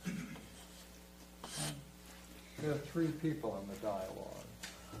 We have three people in the dialogue.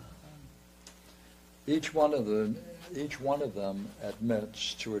 Each one of them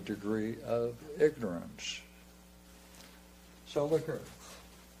admits to a degree of ignorance. So look here.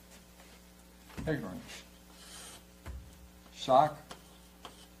 Ignorance. Sock,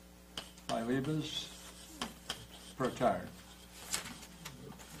 Philebus, Protagoras.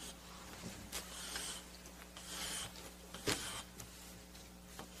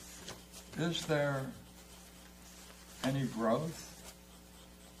 Is there any growth?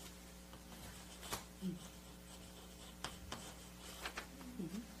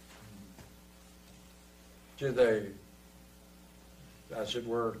 Do they, as it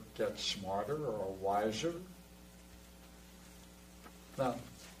were, get smarter or wiser? Now,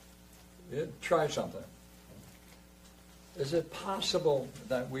 try something. Is it possible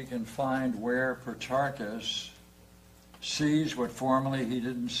that we can find where Protarchus sees what formerly he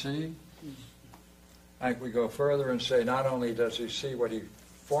didn't see? Like we go further and say not only does he see what he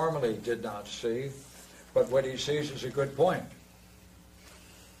formerly did not see, but what he sees is a good point.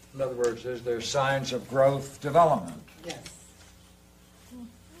 In other words, is there signs of growth, development? Yes.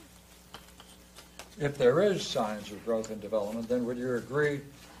 If there is signs of growth and development, then would you agree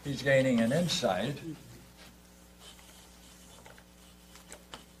he's gaining an insight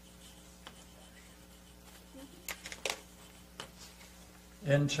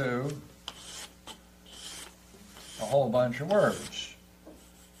into a whole bunch of words?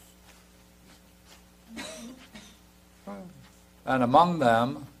 And among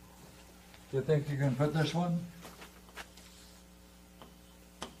them, do you think you can put this one?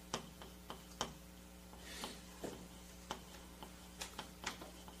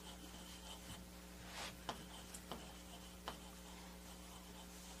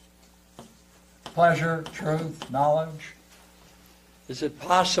 Pleasure, truth, knowledge. Is it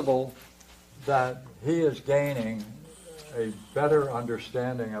possible that he is gaining a better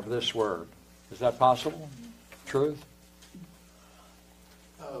understanding of this word? Is that possible? Truth?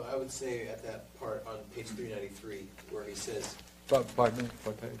 Oh, I would say at that part on page 393, where he says, Pardon me,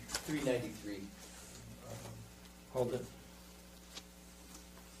 what page? 393, Hold it.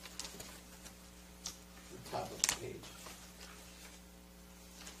 the top of the page.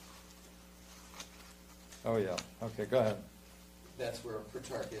 Oh, yeah. Okay, go ahead. That's where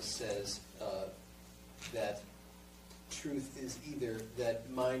Protarchus says that truth is either, that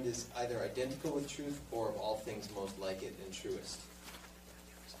mind is either identical with truth or of all things most like it and truest.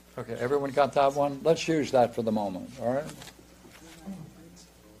 Okay, everyone got that one? Let's use that for the moment, all right?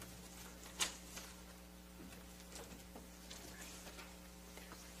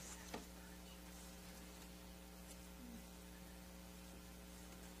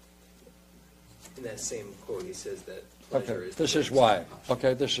 In that same quote, he says that pleasure Okay, is... this is why.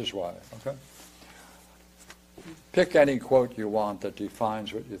 Okay, this is why, okay? Pick any quote you want that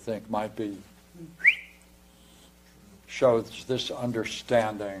defines what you think might be shows this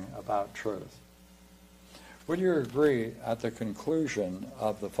understanding about truth. Would you agree at the conclusion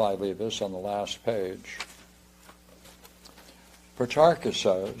of the Philebus on the last page, Protarchus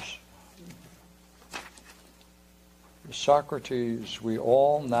says, Socrates, we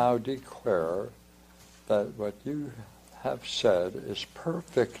all now declare that what you have said is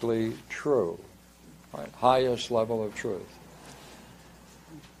perfectly true, right? Highest level of truth.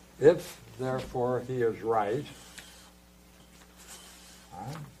 If, therefore, he is right,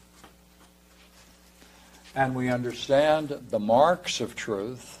 and we understand the marks of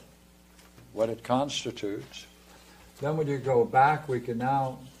truth, what it constitutes, then when you go back, we can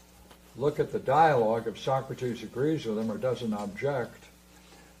now look at the dialogue. If Socrates agrees with him or doesn't object,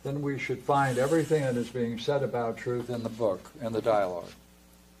 then we should find everything that is being said about truth in the book, in the dialogue.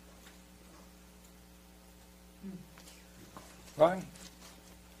 Right?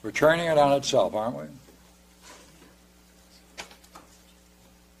 We're turning it on itself, aren't we?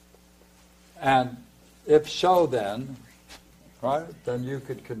 And if so, then, right, then you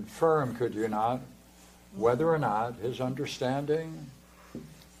could confirm, could you not, whether or not his understanding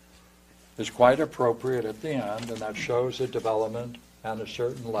is quite appropriate at the end, and that shows a development and a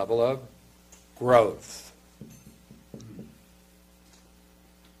certain level of growth.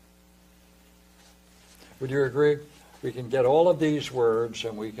 Would you agree? We can get all of these words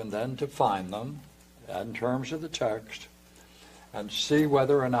and we can then define them in terms of the text and see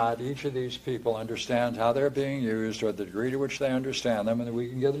whether or not each of these people understands how they're being used or the degree to which they understand them, and then we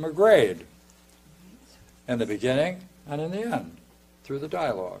can give them a grade in the beginning and in the end through the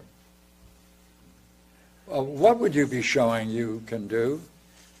dialogue. What would you be showing you can do,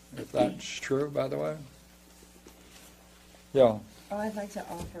 if that's true, by the way? Yeah. Oh, I'd like to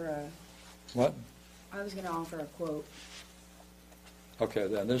offer a... What? I was going to offer a quote. Okay,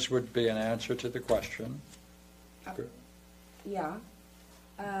 then this would be an answer to the question. Yeah.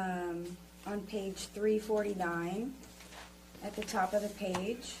 On page 349, at the top of the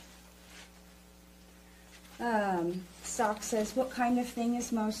page, Sock says, what kind of thing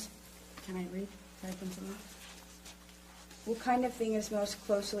is most... Can I read? Can I continue? What kind of thing is most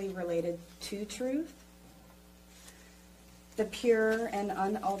closely related to truth? The pure and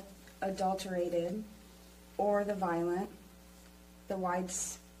unadulterated, or the violent, the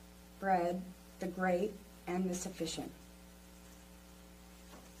widespread, the great, and the sufficient.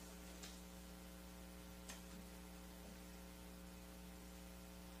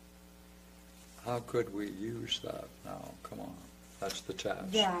 How could we use that now? Come on. That's the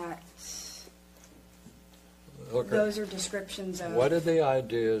test. Those are descriptions of... What are the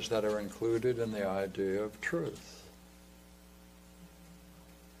ideas that are included in the idea of truth?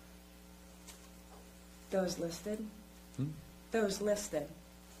 Those listed? Those listed.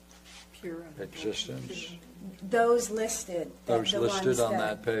 Pure Existence. Those listed. Those the listed ones on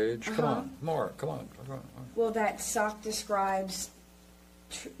that page. Come Uh-huh. on, more. Come on. Well, that Sock describes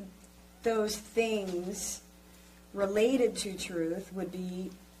those things related to truth would be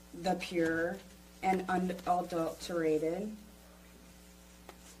the pure and unadulterated,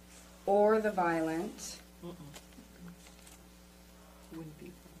 or the violent. Wouldn't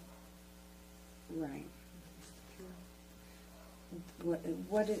be. Right.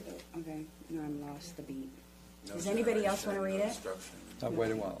 What is, okay, now I'm lost the beat. Does anybody else want to read it?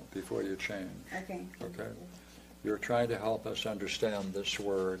 Wait a while before you change. Okay. Okay. You're trying to help us understand this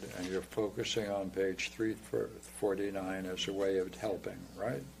word, and you're focusing on page 349 as a way of helping,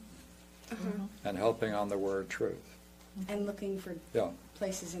 right? Uh-huh. And helping on the word truth. And looking for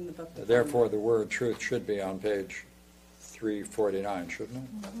places in the book. To Therefore, the word truth should be on page 349, shouldn't it?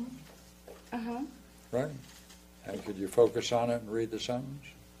 Uh-huh. Right? And could you focus on it and read the sentence?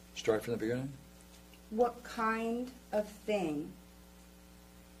 Start from the beginning? What kind of thing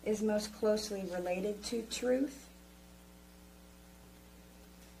is most closely related to truth?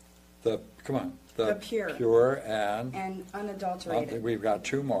 Come on. The pure. And unadulterated. we've got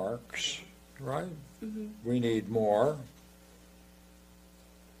 2 marks, right? Mm-hmm. We need more.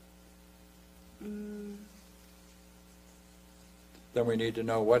 Then we need to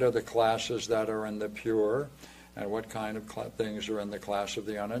know what are the classes that are in the pure and what kind of things are in the class of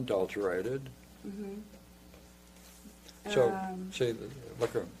the unadulterated. Mm-hmm. So, see,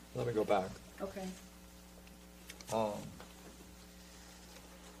 look, let me go back. Okay.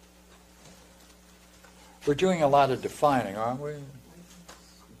 We're doing a lot of defining, aren't we,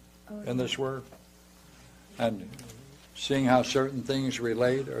 in this work? And seeing how certain things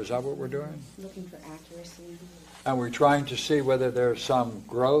relate, or is that what we're doing? Looking for accuracy. And we're trying to see whether there's some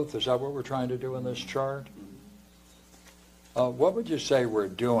growth. Is that what we're trying to do in this chart? What would you say we're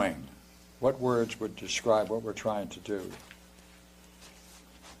doing What words would describe what we're trying to do?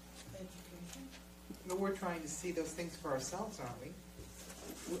 Education. But we're trying to see those things for ourselves, aren't we?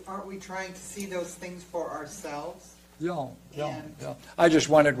 Aren't we trying to see those things for ourselves? Yeah. And- I just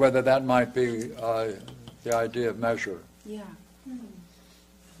wondered whether that might be the idea of measure. Yeah.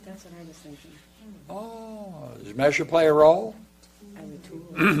 That's what I was thinking. Oh, does measure play a role? I would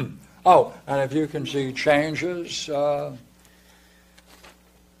too. Oh, and if you can see changes.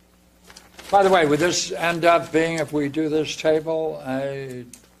 By the way, would this end up being, if we do this table, a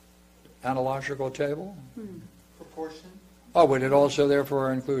analogical table? Proportion? Oh, would it also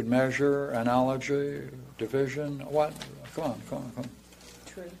therefore include measure, analogy, division? What? Come on.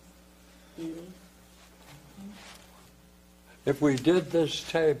 Truth. Beauty. If we did this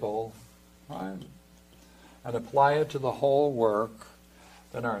table, right, and apply it to the whole work,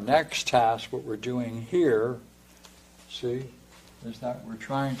 then our next task, what we're doing here, see, is that we're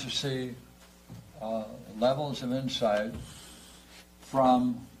trying to see levels of insight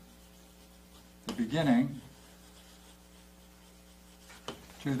from the beginning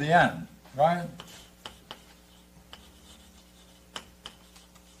to the end, right?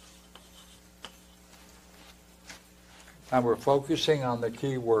 And we're focusing on the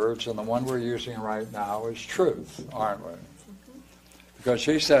key words, and the one we're using right now is truth, aren't we? Because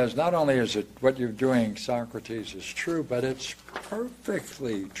he says not only is it what you're doing, Socrates, is true, but it's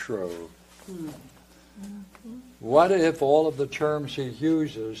perfectly true. What if all of the terms he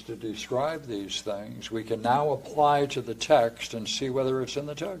uses to describe these things we can now apply to the text and see whether it's in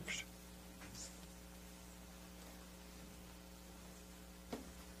the text?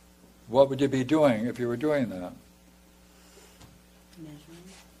 What would you be doing if you were doing that? Measuring.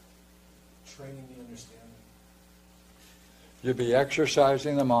 Training the understanding. You'd be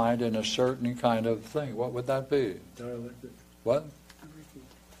exercising the mind in a certain kind of thing. What would that be? Dialectic. What?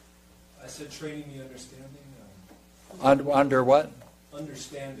 I said training the understanding. Under what?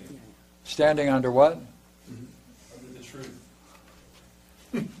 Understanding. Standing under what? Under the truth.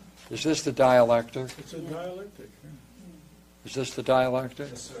 Is this the dialectic? It's a dialectic. Is this the dialectic?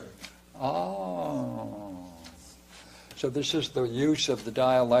 Yes, sir. Oh. So this is the use of the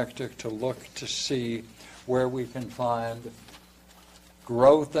dialectic to look to see where we can find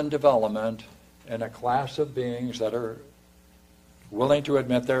growth and development in a class of beings that are willing to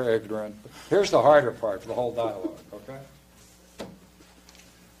admit they're ignorant. Here's the harder part for the whole dialogue, okay?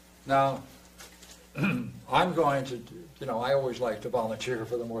 Now, I'm going to, I always like to volunteer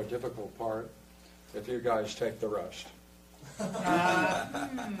for the more difficult part if you guys take the rest.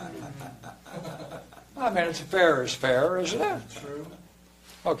 I mean, it's fair is fair, isn't it? True.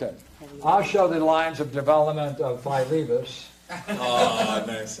 Okay. I'll show the lines of development of Philebus. Oh,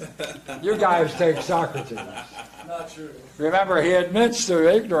 nice. You guys take Socrates. Not true. Remember, he admits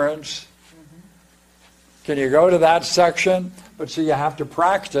to ignorance. Can you go to that section? But see, you have to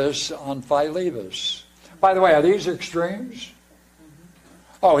practice on Philebus. By the way, are these extremes?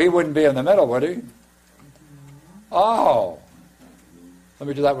 Oh, he wouldn't be in the middle, would he? Oh. Let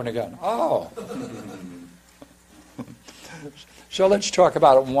me do that one again. Oh. So let's talk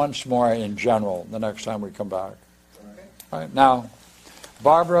about it once more in general the next time we come back. All right. Now,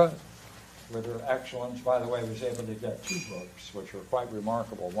 Barbara, with her excellence, by the way, was able to get 2 books, which were quite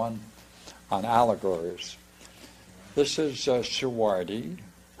remarkable. One on allegories. This is Suwardi,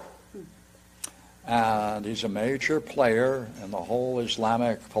 and he's a major player in the whole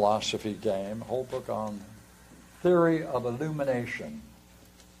Islamic philosophy game, a whole book on theory of illumination.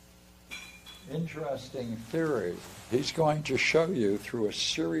 Interesting theory. He's going to show you through a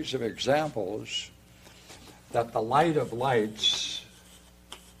series of examples that the light of lights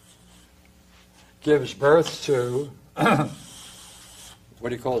gives birth to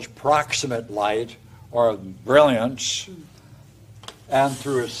what he calls proximate light or brilliance, and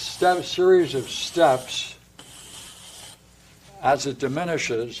through a series of steps, as it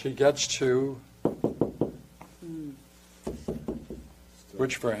diminishes, he gets to,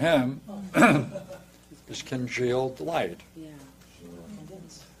 which for him is congealed light. Yeah.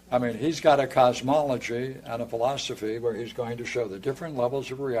 I mean, he's got a cosmology and a philosophy where he's going to show the different levels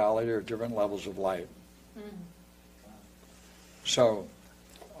of reality or different levels of light. So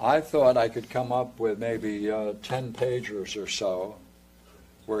I thought I could come up with maybe 10 pages or so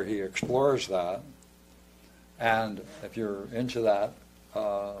where he explores that. And if you're into that,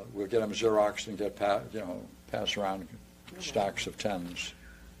 we'll get him Xeroxed and get pass around stacks of 10s.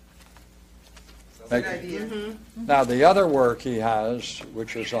 Good idea. Now, the other work he has,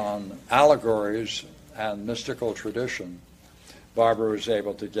 which is on allegories and mystical tradition, Barbara was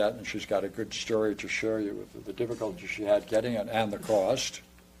able to get, and she's got a good story to share you with the difficulty she had getting it and the cost.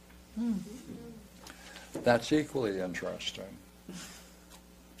 That's equally interesting.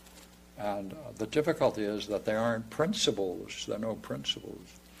 And the difficulty is that they aren't principles. There are no principles.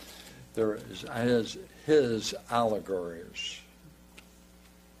 There is his allegories.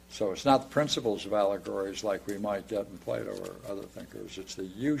 So it's not the principles of allegories like we might get in Plato or other thinkers. It's the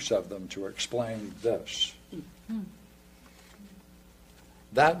use of them to explain this.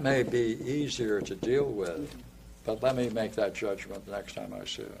 That may be easier to deal with, but let me make that judgment the next time I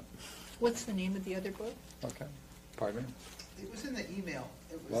see it. What's the name of the other book? Okay. Pardon me? It was in the email.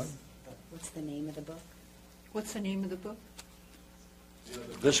 It What? was. What's the name of the book? What's the name of the book?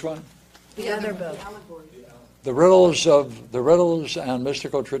 This one? The other book. The riddles and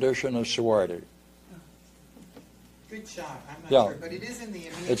mystical tradition of Symmetry. Good shot. I'm not Yeah. sure, but it is in the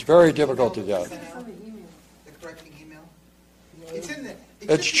email. It's very difficult to get. The correcting email. It's in the.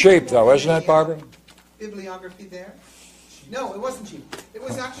 It's cheap though, isn't it, Barbara? Bibliography there. No, it wasn't cheap. It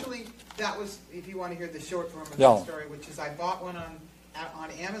was actually, that was, if you want to hear the short form of Yeah. the story, which is I bought one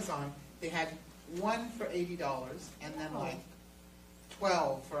on Amazon. They had one for $80 and then like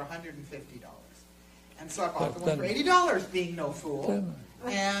 12 for $150. And so I bought the one for $80, being no fool.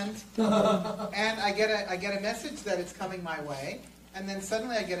 And I get a message that it's coming my way, and then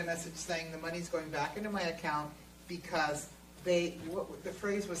suddenly I get a message saying the money's going back into my account because the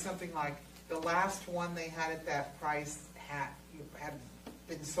phrase was something like the last one they had at that price had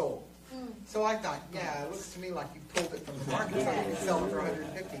been sold. So I thought, yeah, it looks to me like you pulled it from the market, so you can sell it for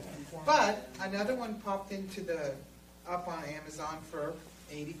 $150. But another one popped up on Amazon for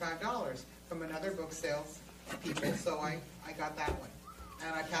 $85 from another book sales people, so I got that one.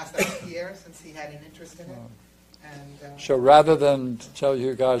 And I passed that to Pierre since he had an interest in it. And, So rather than tell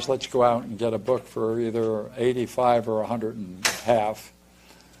you guys, let's go out and get a book for either 85 or 100 and half,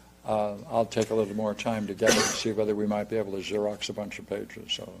 I'll take a little more time to get it and see whether we might be able to Xerox a bunch of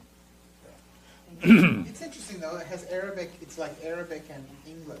pages. So it's interesting though. It has Arabic. It's like Arabic and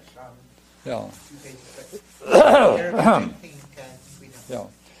English on yeah, 2 pages. But Arabic, we know. yeah.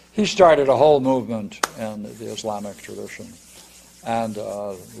 He started a whole movement in the Islamic tradition, and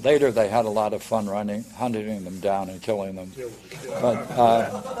later they had a lot of fun hunting them down and killing them. But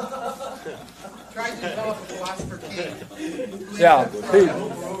Tried to develop a philosopher king. yeah,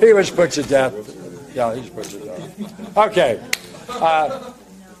 he was put to death. Yeah, he's put to death. Okay.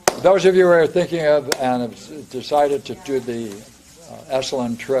 Those of you who are thinking of and have decided to do the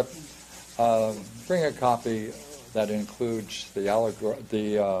Esalen trip, bring a copy that includes the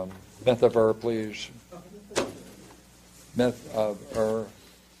myth of Ur, please. Myth of Ur.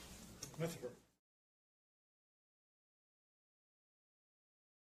 Myth of Ur.